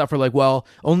Reddit and stuff are like, well,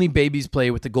 only babies play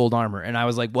with the gold armor. And I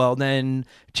was like, well, then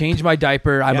change my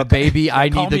diaper. I'm a baby. I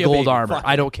need the gold armor.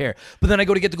 I don't care. But then I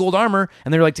go to get the gold armor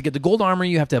and they're like, to get the gold armor,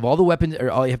 you have to have all the weapons,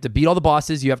 or you have to beat all the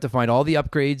bosses. You have to find all the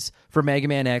upgrades for Mega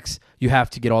Man X. You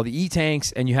have to get all the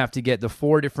E-tanks, and you have to get the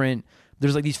 4 different...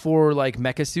 There's like these 4 like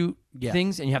mecha suit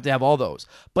things, and you have to have all those.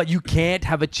 But you can't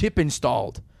have a chip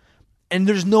installed. And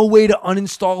there's no way to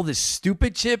uninstall this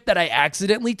stupid chip that I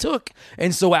accidentally took.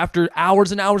 And so after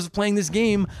hours and hours of playing this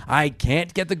game, I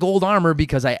can't get the gold armor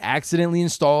because I accidentally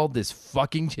installed this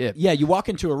fucking chip. Yeah, you walk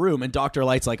into a room and Dr.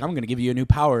 Light's like, I'm going to give you a new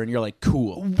power. And you're like,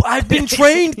 cool. I've been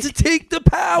trained to take the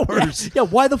powers. Yeah,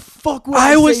 why the fuck would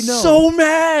I say no? I was so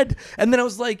mad. And then I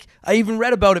was like, I even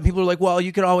read about it. People were like, well,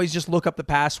 you could always just look up the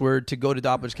password to go to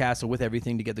Doppler's Castle with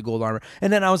everything to get the gold armor.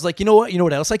 And then I was like, you know what? You know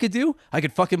what else I could do? I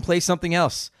could fucking play something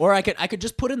else. Or I could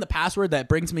just put in the password that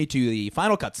brings me to the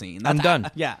final cutscene. I'm done.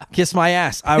 Yeah. Kiss my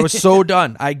ass. I was so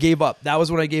done. I gave up. That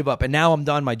was when I gave up. And now I'm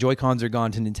done. My Joy-Cons are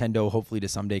gone to Nintendo, hopefully to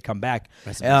someday come back.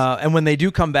 And when they do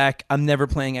come back, I'm never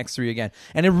playing X3 again.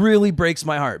 And it really breaks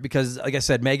my heart because, like I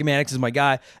said, Mega Man X is my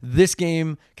guy. This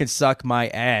game can suck my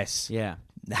ass. Yeah.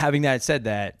 Having said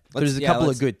that, there's a couple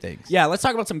of good things. Yeah, let's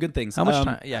talk about some good things. How much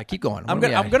time? Yeah, keep going. I'm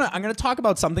gonna talk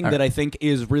about something that I think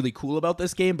is really cool about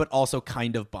this game, but also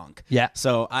kind of bunk. Yeah.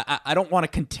 So I don't want to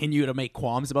continue to make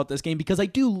qualms about this game because I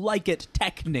do like it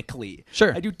technically.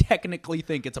 Sure. I do technically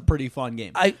think it's a pretty fun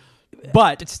game.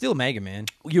 But it's still Mega Man.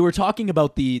 You were talking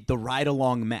about the ride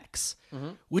along mechs,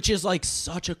 which is like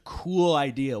such a cool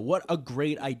idea. What a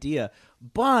great idea.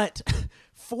 But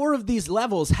 4 of these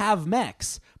levels have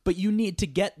mechs, but you need to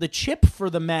get the chip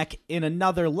for the mech in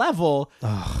another level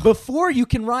before you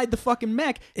can ride the fucking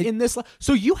mech in this.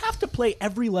 So you have to play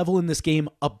every level in this game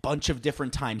a bunch of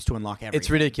different times to unlock everything. It's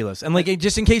ridiculous. And like,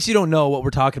 just in case you don't know what we're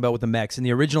talking about with the mechs, in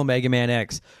the original Mega Man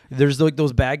X, there's like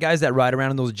those bad guys that ride around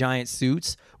in those giant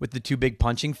suits with the 2 big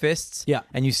punching fists. Yeah.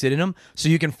 And you sit in them. So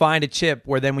you can find a chip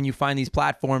where then when you find these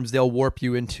platforms, they'll warp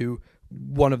you into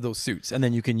one of those suits and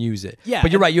then you can use it. Yeah.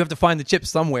 But you're right. You have to find the chip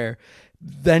somewhere.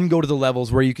 Then go to the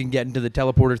levels where you can get into the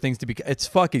teleporter things to be. It's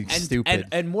fucking stupid.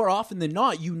 And more often than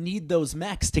not, you need those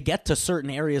mechs to get to certain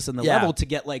areas in the level to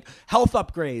get like health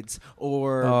upgrades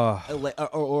or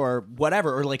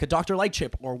whatever, or like a Dr. Light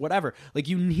chip or whatever. Like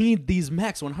you need these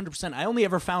mechs 100%. I only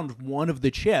ever found one of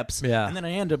the chips, and then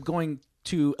I ended up going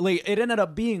to like it ended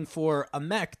up being for a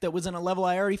mech that was in a level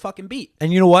I already fucking beat.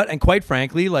 And you know what? And quite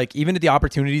frankly, like even at the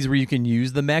opportunities where you can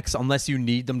use the mechs, unless you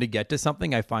need them to get to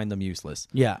something, I find them useless.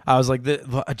 Yeah. I was like,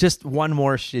 just one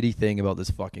more shitty thing about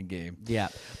this fucking game. Yeah.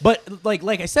 But like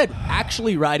I said,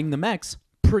 actually riding the mechs,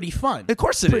 pretty fun. Of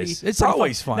course it is. It's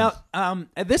always fun. Now,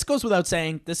 this goes without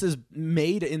saying, this is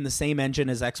made in the same engine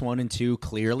as X1 and 2,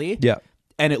 clearly. Yeah.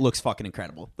 And it looks fucking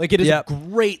incredible. Like, it is a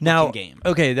great looking game.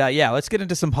 Okay, let's get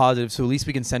into some positives so at least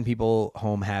we can send people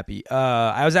home happy.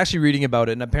 I was actually reading about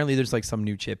it, and apparently there's like some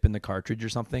new chip in the cartridge or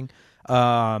something.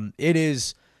 It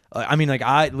is... I mean, like,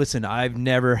 I've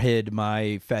never hid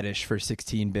my fetish for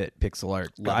 16-bit pixel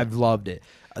art. I've loved it.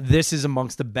 This is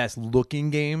amongst the best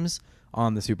looking games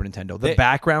on the Super Nintendo. The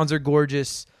backgrounds are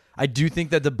gorgeous. I do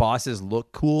think that the bosses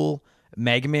look cool.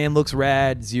 Mega Man looks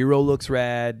rad. Zero looks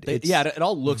rad. It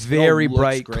all looks very looks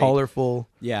bright, great. Colorful.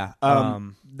 Yeah.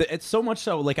 It's so much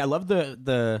so, like, I love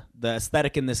the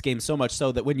aesthetic in this game so much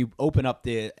so that when you open up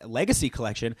the Legacy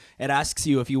Collection, it asks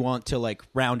you if you want to, like,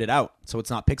 round it out so it's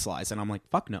not pixelized. And I'm like,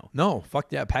 fuck no. No, fuck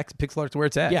yeah. Pixel art's where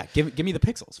it's at. Yeah, give me the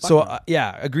pixels. Fuck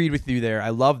no. Agreed with you there. I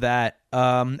love that.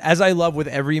 As I love with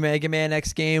every Mega Man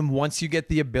X game, once you get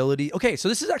the ability... Okay, so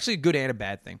this is actually a good and a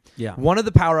bad thing. Yeah. One of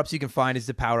the power-ups you can find is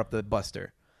to power up the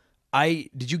Buster.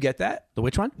 Did you get that? The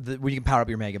which one? Where you can power up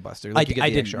your Mega Buster. I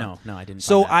didn't. No, I didn't.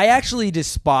 So I actually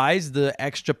despise the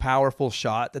extra powerful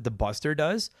shot that the Buster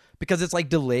does because it's like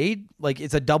delayed. Like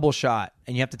it's a double shot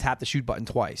and you have to tap the shoot button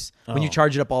twice when you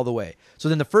charge it up all the way. So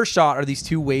then the first shot are these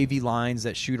 2 wavy lines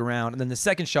that shoot around. And then the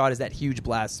second shot is that huge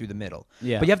blast through the middle.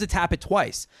 Yeah. But you have to tap it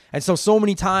twice. And so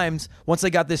many times, once I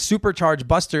got this supercharged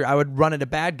Buster, I would run at a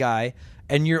bad guy.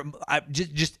 And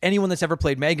just anyone that's ever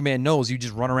played Mega Man knows you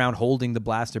just run around holding the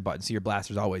blaster button, so your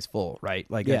blaster's always full, right?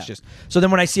 Like it's just so.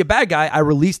 Then when I see a bad guy, I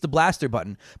release the blaster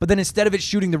button. But then instead of it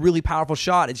shooting the really powerful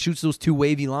shot, it shoots those 2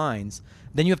 wavy lines.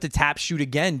 Then you have to tap shoot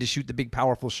again to shoot the big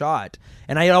powerful shot.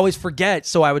 And I always forget,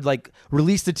 so I would like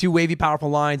release the 2 wavy powerful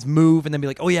lines, move, and then be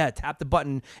like, oh yeah, tap the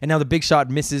button, and now the big shot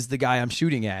misses the guy I'm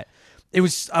shooting at. I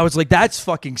was like, that's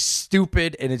fucking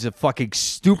stupid, and it's a fucking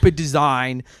stupid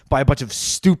design by a bunch of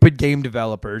stupid game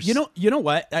developers. You know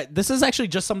what? This is actually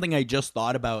just something I just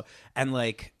thought about, and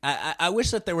like, I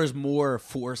wish that there was more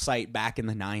foresight back in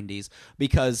the 90s,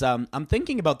 because I'm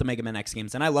thinking about the Mega Man X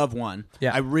games, and I love 1.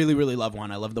 Yeah. I really, really love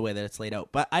 1. I love the way that it's laid out.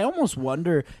 But I almost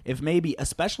wonder if maybe,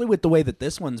 especially with the way that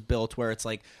this one's built, where it's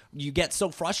like, you get so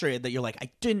frustrated that you're like,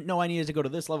 I didn't know I needed to go to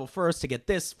this level first to get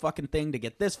this fucking thing,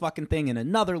 in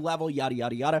another level, yada,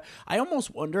 yada, yada. I almost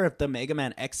wonder if the Mega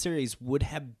Man X series would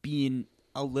have been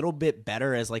a little bit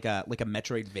better as like a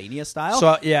Metroidvania style.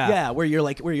 So yeah, where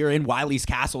you're in Wily's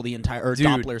castle the entire, or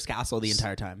Doppler's castle the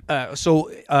entire time. Put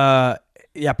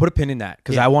a pin in that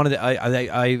because I wanted to,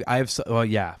 I have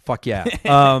fuck yeah.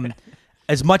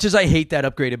 As much as I hate that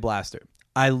upgraded blaster,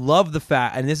 I love the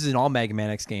fact, and this is in all Mega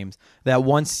Man X games, that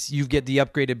once you get the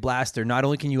upgraded blaster, not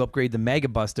only can you upgrade the Mega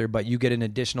Buster, but you get an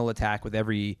additional attack with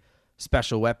every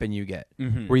special weapon you get,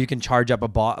 where you can charge up a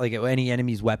bot, like any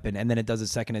enemy's weapon, and then it does a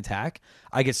second attack.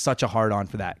 I get such a hard on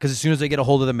for that because as soon as I get a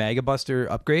hold of the Mega Buster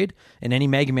upgrade in any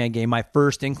Mega Man game, my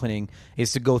first inclining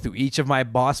is to go through each of my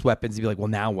boss weapons and be like, well,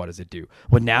 now what does it do?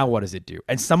 Well, now what does it do?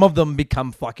 And some of them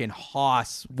become fucking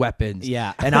Hoss weapons.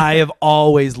 Yeah. And I have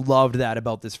always loved that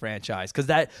about this franchise because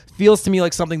that feels to me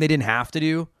like something they didn't have to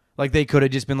do. Like, they could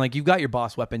have just been like, you've got your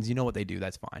boss weapons, you know what they do,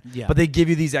 that's fine. Yeah. But they give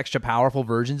you these extra powerful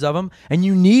versions of them, and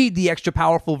you need the extra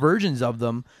powerful versions of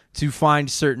them to find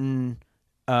certain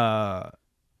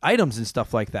items and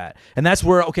stuff like that. And that's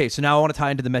where, okay, so now I want to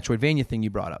tie into the Metroidvania thing you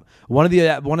brought up. One of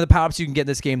the power-ups you can get in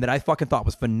this game that I fucking thought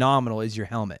was phenomenal is your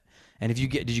helmet. And did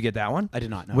you get that one? I did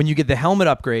not know. When you get the helmet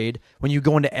upgrade, when you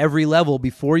go into every level,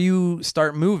 before you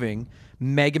start moving,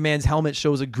 Mega Man's helmet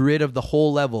shows a grid of the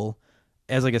whole level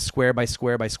as like a square by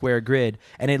square by square grid,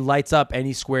 and it lights up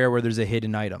any square where there's a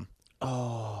hidden item.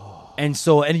 Oh. And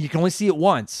you can only see it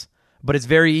once, but it's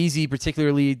very easy,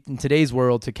 particularly in today's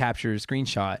world, to capture a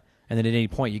screenshot. And then at any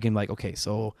point, you can okay,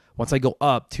 so once I go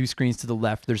up 2 screens to the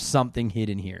left, there's something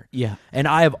hidden here. Yeah. And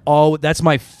that's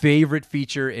my favorite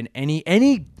feature in any, and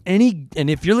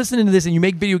if you're listening to this and you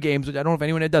make video games, which I don't know if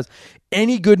anyone does,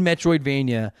 any good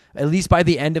Metroidvania, at least by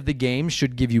the end of the game,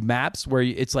 should give you maps where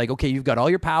it's like, okay, you've got all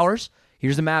your powers.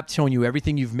 Here's a map showing you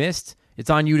everything you've missed. It's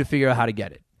on you to figure out how to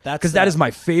get it. Because that is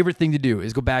my favorite thing to do,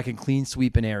 is go back and clean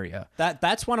sweep an area.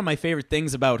 That's one of my favorite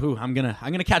things about I'm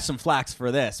gonna catch some flax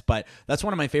for this, but that's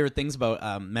one of my favorite things about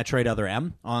Metroid Other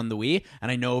M on the Wii,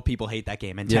 and I know people hate that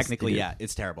game, and technically, yeah,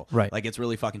 it's terrible. Right. Like, it's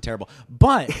really fucking terrible.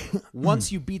 But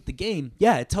once you beat the game,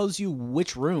 yeah, it tells you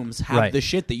which rooms have the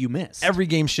shit that you missed. Every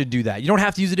game should do that. You don't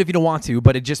have to use it if you don't want to,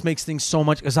 but it just makes things so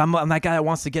much, because I'm that guy that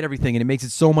wants to get everything, and it makes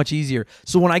it so much easier.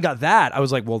 So when I got that, I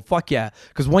was like, well, fuck yeah.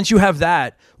 Because once you have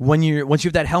that, once you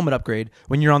have that helmet upgrade,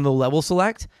 when you're on the level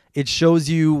select, it shows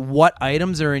you what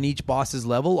items are in each boss's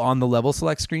level on the level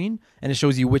select screen, and it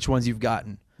shows you which ones you've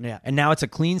gotten. Yeah. And now it's a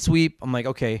clean sweep. I'm like,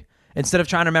 okay. Instead of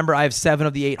trying to remember, I have 7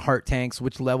 of the 8 heart tanks.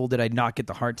 Which level did I not get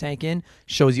the heart tank in?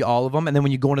 Shows you all of them. And then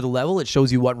when you go into the level, it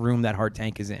shows you what room that heart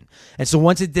tank is in. And so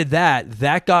once it did that,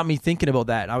 that got me thinking about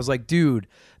that. And I was like, dude,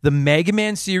 the Mega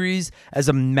Man series as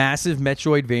a massive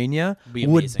Metroidvania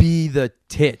would be the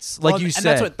tits. Like you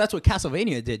said. And that's what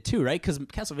Castlevania did too, right? Because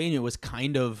Castlevania was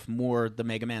kind of more the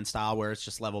Mega Man style, where it's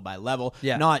just level by level.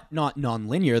 Yeah. Not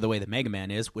non-linear the way that Mega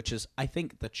Man is, which is, I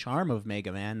think, the charm of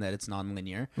Mega Man, that it's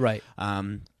non-linear. Right.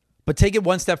 But take it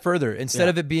one step further. Instead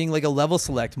of it being like a level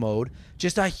select mode,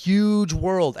 just a huge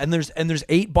world, and there's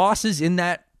 8 bosses in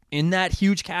that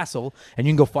huge castle, and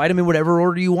you can go fight them in whatever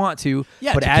order you want to.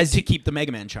 Yeah, but to keep the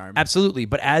Mega Man charm. Absolutely.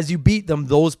 But as you beat them,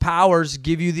 those powers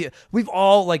give you we've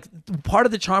all, part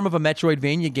of the charm of a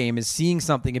Metroidvania game is seeing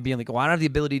something and being like, well, I don't have the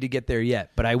ability to get there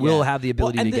yet, but I will have the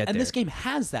ability to get there. And this game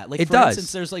has that. It for does.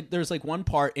 instance, there's one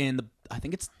part in I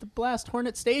think it's the Blast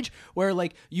Hornet stage, where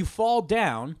you fall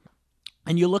down,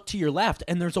 and you look to your left,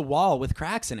 and there's a wall with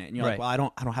cracks in it, and you're like, "Well, I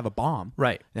don't have a bomb."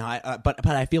 Right. But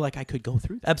I feel like I could go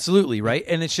through that. Absolutely, right?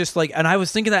 And it's just and I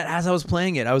was thinking that as I was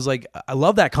playing it, I was like, I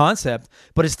love that concept,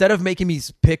 but instead of making me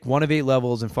pick one of 8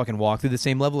 levels and fucking walk through the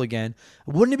same level again,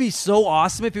 wouldn't it be so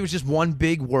awesome if it was just one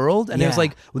big world? And it was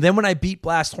then when I beat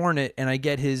Blast Hornet and I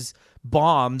get his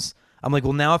bombs, I'm like,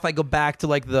 well, now if I go back to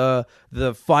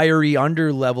the fiery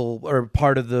under level, or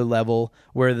part of the level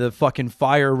where the fucking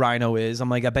fire rhino is, I'm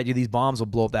like, I bet you these bombs will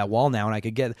blow up that wall now, and I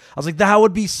could get. I was like, that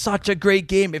would be such a great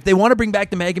game. If they want to bring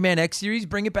back the Mega Man X series,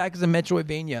 bring it back as a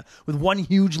Metroidvania with one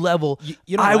huge level.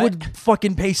 You know I what? would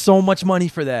fucking pay so much money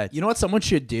for that. You know what someone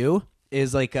should do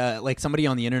is somebody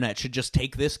on the internet should just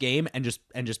take this game and just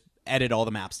edit all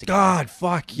the maps together. God,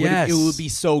 fuck yes. It would be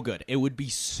so good. It would be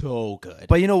so good.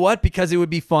 But you know what? Because it would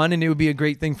be fun and it would be a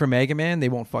great thing for Mega Man, they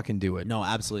won't fucking do it. No,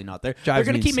 absolutely not. They're Drives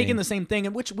going me to keep insane. making the same thing,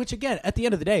 and which again, at the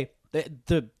end of the day,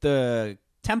 the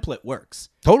template works.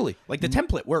 Totally. The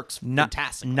template works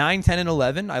fantastic. 9, 10, and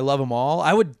 11, I love them all.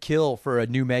 I would kill for a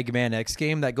new Mega Man X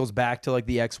game that goes back to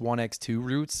the X1, X2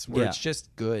 roots, where it's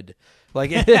just good. You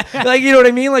know what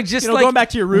I mean? Going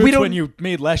back to your roots when you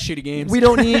made less shitty games. We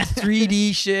don't need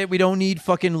 3D shit. We don't need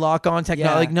fucking lock-on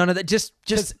technology. Yeah. None of that. Just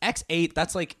X8.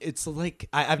 That's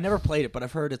I've never played it, but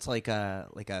I've heard it's like a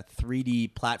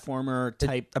 3D platformer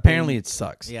type. Apparently, thing. it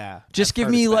sucks. Yeah. Just give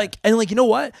me you know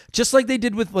what? Just like they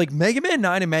did with Mega Man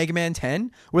 9 and Mega Man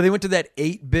 10, where they went to that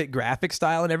 8-bit graphic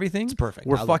style and everything. It's perfect.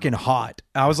 We're fucking hot.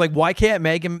 I was like, why can't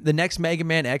the next Mega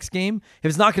Man X game, if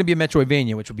it's not going to be a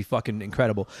Metroidvania, which would be fucking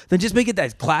incredible, then just make it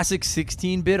that classic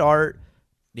 16-bit art.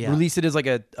 Yeah. Release it as a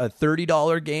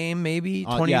 $30 game, maybe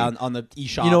 20. On the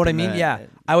eShop. You know what I mean?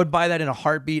 I would buy that in a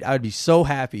heartbeat. I would be so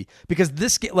happy because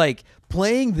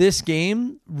playing this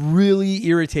game really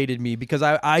irritated me because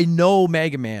I know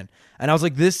Mega Man, and I was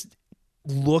like, this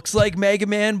looks like Mega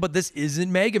Man, but this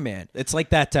isn't Mega Man. It's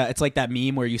like that. It's like that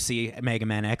meme where you see Mega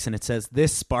Man X and it says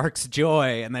this sparks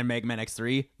joy, and then Mega Man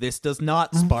X3, this does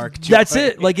not spark joy. That's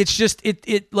it. It's just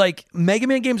Mega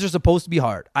Man games are supposed to be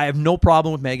hard. I have no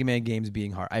problem with Mega Man games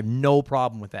being hard. I have no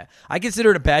problem with that. I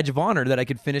consider it a badge of honor that I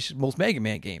could finish most Mega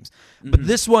Man games. But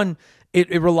this one,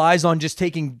 it relies on just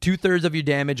taking 2/3 of your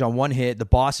damage on one hit. The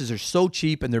bosses are so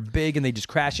cheap and they're big and they just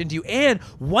crash into you. And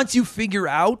once you figure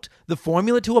out the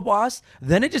formula to a boss,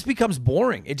 then it just becomes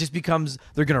boring. It just becomes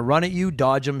they're gonna run at you,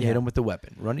 dodge them, hit them with the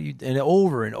weapon, run at you, and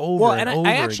over and over well, and and over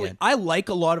I actually again. I like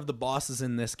a lot of the bosses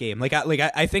in this game.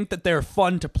 I think that they're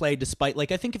fun to play. Despite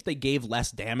I think if they gave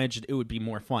less damage, it would be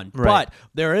more fun. Right. But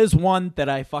there is one that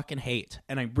I fucking hate,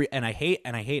 and I hate,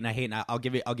 and I'll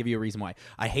give you a reason why.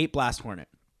 I hate Blast Hornet.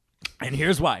 And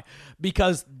here's why.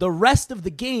 Because the rest of the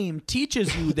game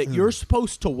teaches you that you're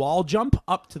supposed to wall jump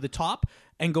up to the top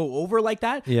and go over like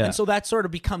that. Yeah. And so that sort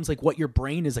of becomes like what your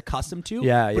brain is accustomed to.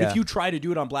 Yeah, but yeah. if you try to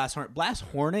do it on Blast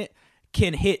Hornet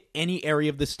can hit any area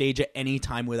of the stage at any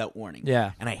time without warning.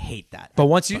 Yeah. And I hate that. But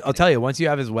I'll tell you, once you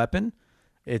have his weapon,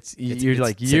 you're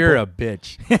a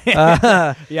bitch.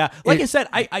 Yeah. I said,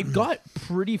 I got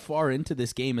pretty far into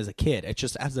this game as a kid. It's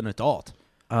just as an adult.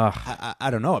 I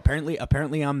don't know.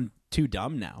 Apparently I'm too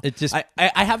dumb now. It just I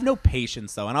have no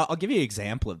patience though, and I'll give you an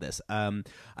example of this.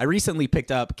 I recently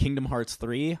picked up Kingdom Hearts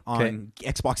 3 on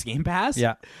Xbox Game Pass.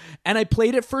 Yeah. And I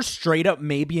played it for straight up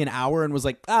maybe an hour and was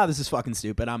like, this is fucking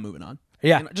stupid. I'm moving on.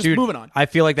 Yeah, just moving on. I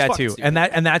feel like that too, stupid.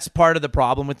 and that's part of the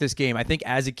problem with this game. I think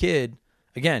as a kid,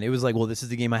 again, it was like, well, this is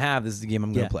the game I have. This is the game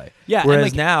I'm going to play. Yeah.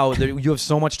 Whereas now you have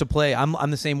so much to play. I'm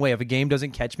the same way. If a game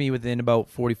doesn't catch me within about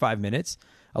 45 minutes,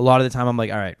 a lot of the time I'm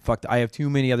like, all right, fuck. I have too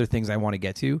many other things I want to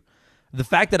get to. The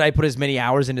fact that I put as many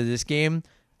hours into this game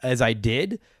as I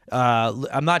did,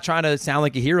 I'm not trying to sound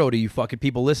like a hero to you fucking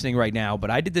people listening right now,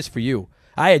 but I did this for you.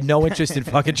 I had no interest in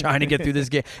fucking trying to get through this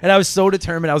game. And I was so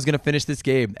determined I was going to finish this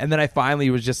game. And then I finally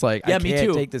was just like, I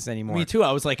can't take this anymore. Me too.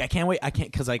 I was like, I can't wait. I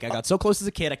can't, because I got so close as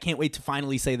a kid. I can't wait to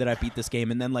finally say that I beat this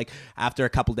game. And then after a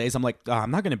couple days, I'm like, I'm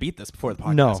not going to beat this before the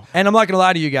podcast. No. And I'm not going to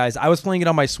lie to you guys. I was playing it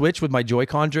on my Switch with my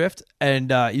Joy-Con drift.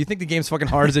 And you think the game's fucking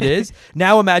hard as it is?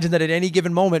 Now imagine that at any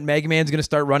given moment, Mega Man's going to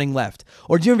start running left.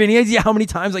 Or do you have any idea how many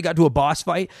times I got to a boss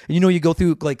fight? And you go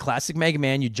through classic Mega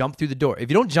Man, you jump through the door.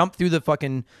 If you don't jump through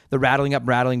the rattling up,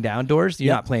 rattling down doors,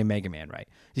 you're not playing Mega Man right.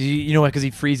 You know what? Because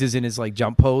he freezes in his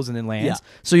jump pose and then lands. Yeah.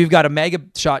 So you've got a mega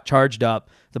shot charged up.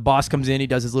 The boss comes in. He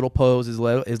does his little pose. His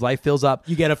life fills up.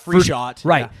 You get a free shot.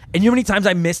 Right. Yeah. And you know how many times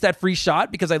I missed that free shot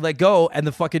because I let go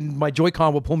and my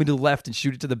Joy-Con will pull me to the left and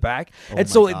shoot it to the back. And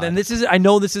so then I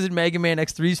know this isn't Mega Man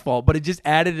X3's fault, but it just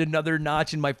added another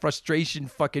notch in my frustration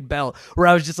fucking belt where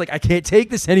I was just like, I can't take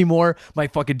this anymore. My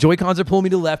fucking Joy-Cons are pulling me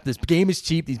to the left. This game is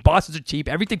cheap. These bosses are cheap.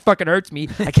 Everything fucking hurts me.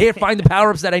 I can't find the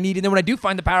power-ups that I need. And then when I do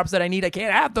find the power-ups that I need, I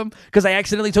can't have them because I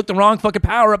accidentally took the wrong fucking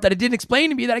power-up that it didn't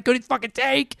explain to me that I couldn't fucking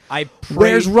take.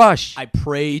 Where's Rush? I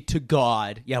pray to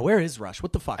God. Yeah, where is Rush?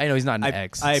 What the fuck? I know he's not an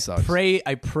X. I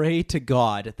pray to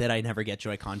God that I never get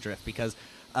Joy-Con drift because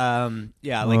I've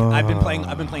been playing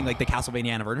the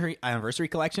Castlevania anniversary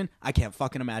collection. I can't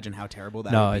fucking imagine how terrible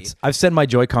that would be. I've sent my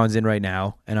Joy-Cons in right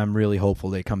now, and I'm really hopeful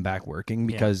they come back working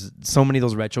because so many of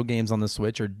those retro games on the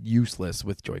Switch are useless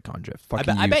with Joy-Con drift.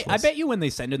 I bet you when they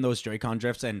send in those Joy-Con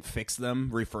drifts and fix them,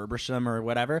 refurbish them or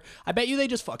whatever, I bet you they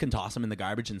just fucking toss them in the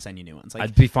garbage and send you new ones.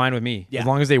 I'd be fine with me. As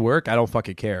long as they work, I don't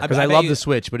fucking care because I love the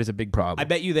Switch, but it's a big problem. I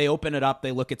bet you they open it up,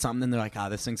 they look at something, and they're like,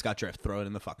 this thing's got drift. Throw it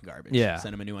in the fucking garbage. Yeah.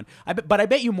 Send them a new one. But I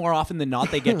bet you more often than not,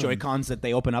 they get Joy-Cons that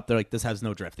they open up. They're like, this has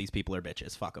no drift. These people are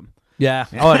bitches. Fuck them. Yeah.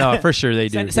 Oh, no, for sure they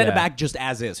do. Send it back just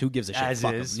as is. Who gives a shit? As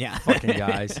Fuck is. 'em. Yeah. Fucking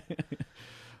guys.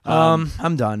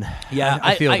 I'm done. Yeah.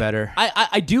 I feel better.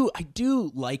 I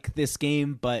do like this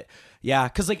game, but yeah,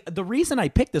 because the reason I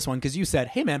picked this one, because you said,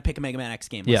 hey man, pick a Mega Man X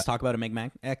game. Let's talk about a Mega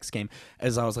Man X game.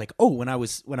 As I was like, when I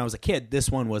was a kid, this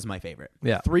one was my favorite.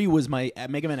 Yeah.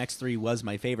 Mega Man X3 was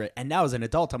my favorite. And now as an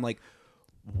adult, I'm like,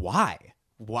 why?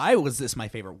 Why was this my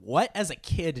favorite? What as a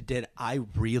kid did I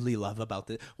really love about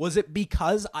this? Was it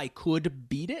because I could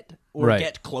beat it or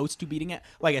get close to beating it?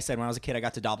 Like I said, when I was a kid, I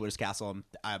got to Doppler's Castle and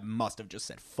I must have just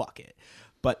said, fuck it.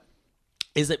 But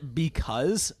is it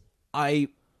because I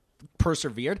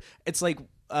persevered? It's like,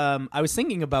 I was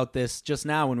thinking about this just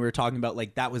now when we were talking about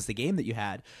that was the game that you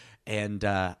had. And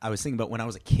I was thinking about when I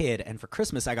was a kid and for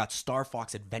Christmas, I got Star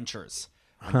Fox Adventures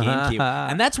on GameCube.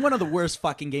 And that's one of the worst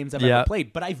fucking games I've ever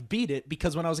played. But I've beat it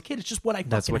because when I was a kid, it's just what I fucking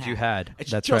had. That's what you had.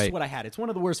 It's that's just right. what I had. It's one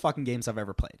of the worst fucking games I've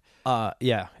ever played.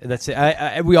 Yeah, that's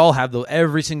it. We all have those.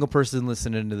 Every single person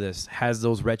listening to this has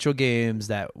those retro games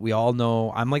that we all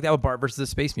know. I'm like that with Bart versus the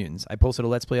Space Mutants. I posted a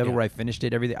Let's Play of it where I finished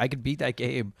it, everything. I could beat that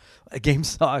game. A game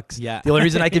sucks. Yeah. The only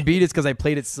reason I could beat it is because I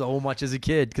played it so much as a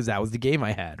kid because that was the game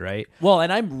I had, right? Well,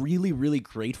 and I'm really, really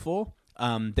grateful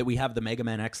that we have the Mega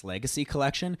Man X Legacy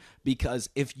Collection, because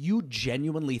if you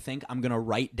genuinely think I'm going to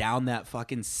write down that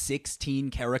fucking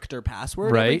 16 character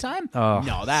password every time,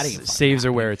 no, that ain't saves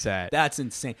are where it's at. That's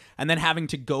insane. And then having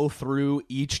to go through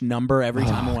each number every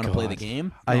time I want to play the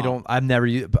game. I've never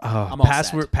used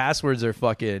passwords are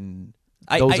fucking...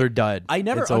 Those are dud. I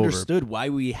never understood why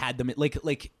we had them.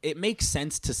 Like it makes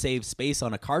sense to save space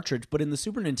on a cartridge, but in the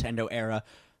Super Nintendo era,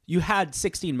 you had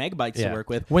 16 megabytes to work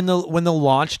with. When the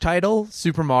launch title,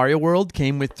 Super Mario World,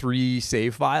 came with 3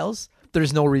 save files,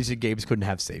 there's no reason games couldn't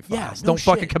have save files. Don't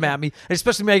fucking come at me.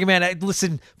 Especially Mega Man.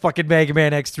 Listen, fucking Mega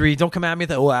Man X3. Don't come at me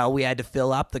with, well, we had to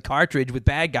fill up the cartridge with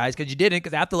bad guys, because you didn't,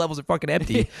 because half the levels are fucking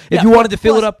empty. If you wanted to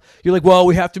fill it up, you're like, well,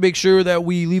 we have to make sure that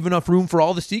we leave enough room for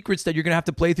all the secrets that you're going to have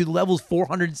to play through the levels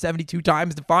 472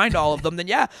 times to find all of them. Then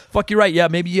fuck, you're right. Yeah,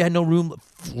 maybe you had no room.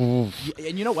 And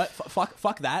you know what?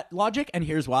 Fuck that logic, and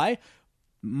here's why.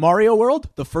 Mario World,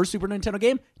 the first Super Nintendo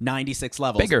game, 96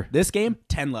 levels. Bigger. This game,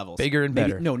 10 levels. Bigger and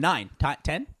better. No, 9.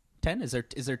 10? 10? Is there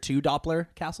 2 Doppler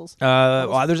castles?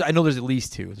 Well, I know there's at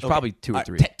least 2. There's probably 2 or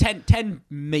 3. 10,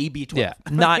 maybe 12. Yeah,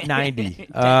 not 90.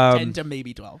 10 to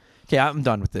maybe 12. Okay, I'm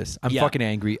done with this. I'm fucking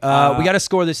angry. We got to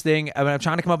score this thing. I'm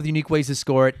trying to come up with unique ways to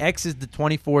score it. X is the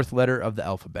 24th letter of the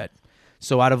alphabet.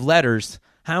 So out of letters,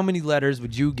 how many letters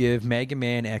would you give Mega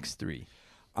Man X3?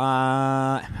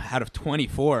 Out of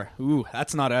 24. Ooh,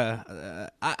 that's not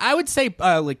I would say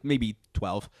like maybe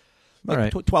 12. Like all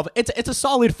right. 12. It's a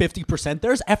solid 50%.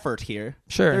 There's effort here.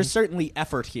 Sure. There's certainly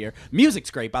effort here.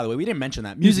 Music's great, by the way. We didn't mention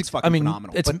that. Music's fucking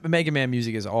phenomenal. Mega Man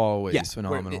music is always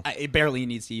phenomenal. It barely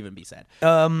needs to even be said.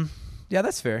 Yeah,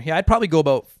 that's fair. Yeah, I'd probably go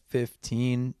about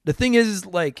 15. The thing is,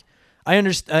 like, I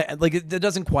understand, like, it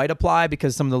doesn't quite apply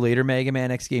because some of the later Mega Man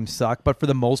X games suck, but for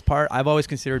the most part, I've always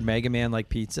considered Mega Man like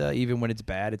pizza. Even when it's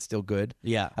bad, it's still good.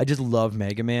 Yeah. I just love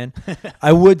Mega Man.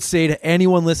 I would say to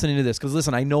anyone listening to this, because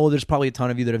listen, I know there's probably a ton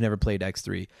of you that have never played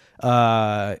X3.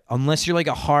 Unless you're like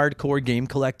a hardcore game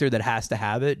collector that has to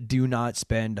have it, do not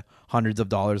spend hundreds of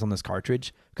dollars on this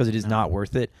cartridge, because it is not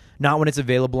worth it. Not when it's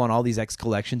available on all these X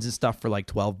collections and stuff for like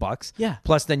 $12. Yeah.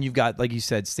 Plus, then you've got, like you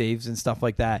said, saves and stuff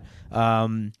like that.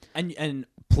 And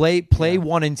play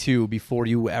 1 and 2 before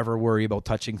you ever worry about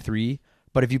touching 3.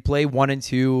 But if you play 1 and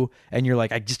 2 and you're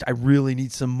like, I really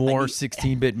need some more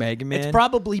 16-bit Mega Man, it's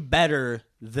probably better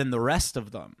than the rest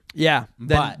of them. Yeah.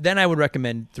 Then I would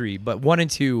recommend 3. But 1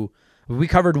 and 2, we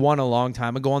covered 1 a long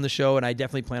time ago on the show, and I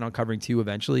definitely plan on covering 2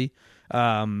 eventually.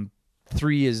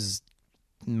 3 is...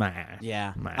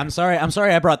 Yeah. I'm sorry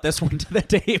I brought this one to the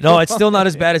table. No, it's still not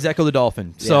as bad as Echo the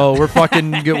Dolphin. So we're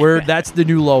fucking good. That's the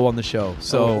new low on the show.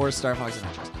 So or Star Fox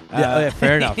Adventures. Yeah,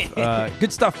 fair enough.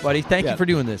 Good stuff, buddy. Thank you for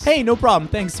doing this. Hey, no problem.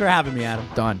 Thanks for having me, Adam.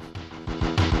 Done.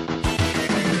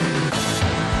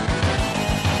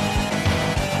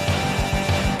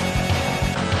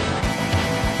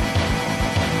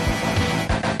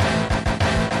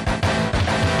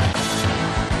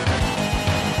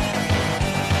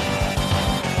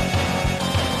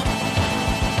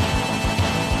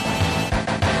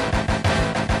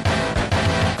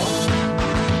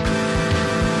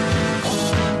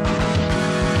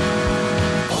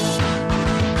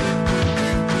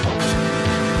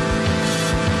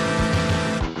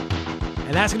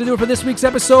 And that's going to do it for this week's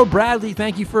episode. Bradley,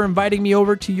 thank you for inviting me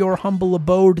over to your humble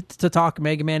abode to talk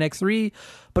Mega Man X3.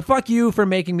 But fuck you for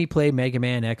making me play Mega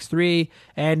Man X3.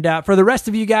 And for the rest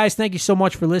of you guys, thank you so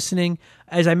much for listening.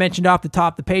 As I mentioned off the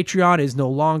top, the Patreon is no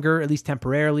longer, at least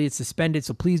temporarily, it's suspended.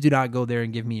 So please do not go there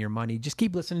and give me your money. Just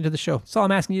keep listening to the show. That's all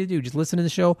I'm asking you to do. Just listen to the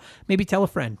show. Maybe tell a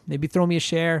friend. Maybe throw me a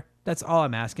share. That's all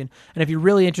I'm asking. And if you're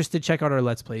really interested, check out our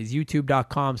Let's Plays,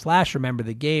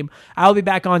 youtube.com/rememberthegame. I'll be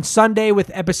back on Sunday with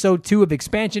episode 2 of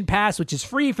Expansion Pass, which is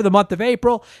free for the month of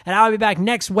April. And I'll be back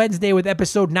next Wednesday with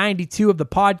episode 92 of the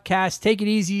podcast. Take it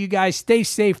easy, you guys. Stay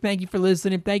safe. Thank you for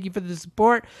listening. Thank you for the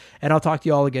support. And I'll talk to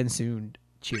you all again soon.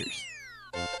 Cheers.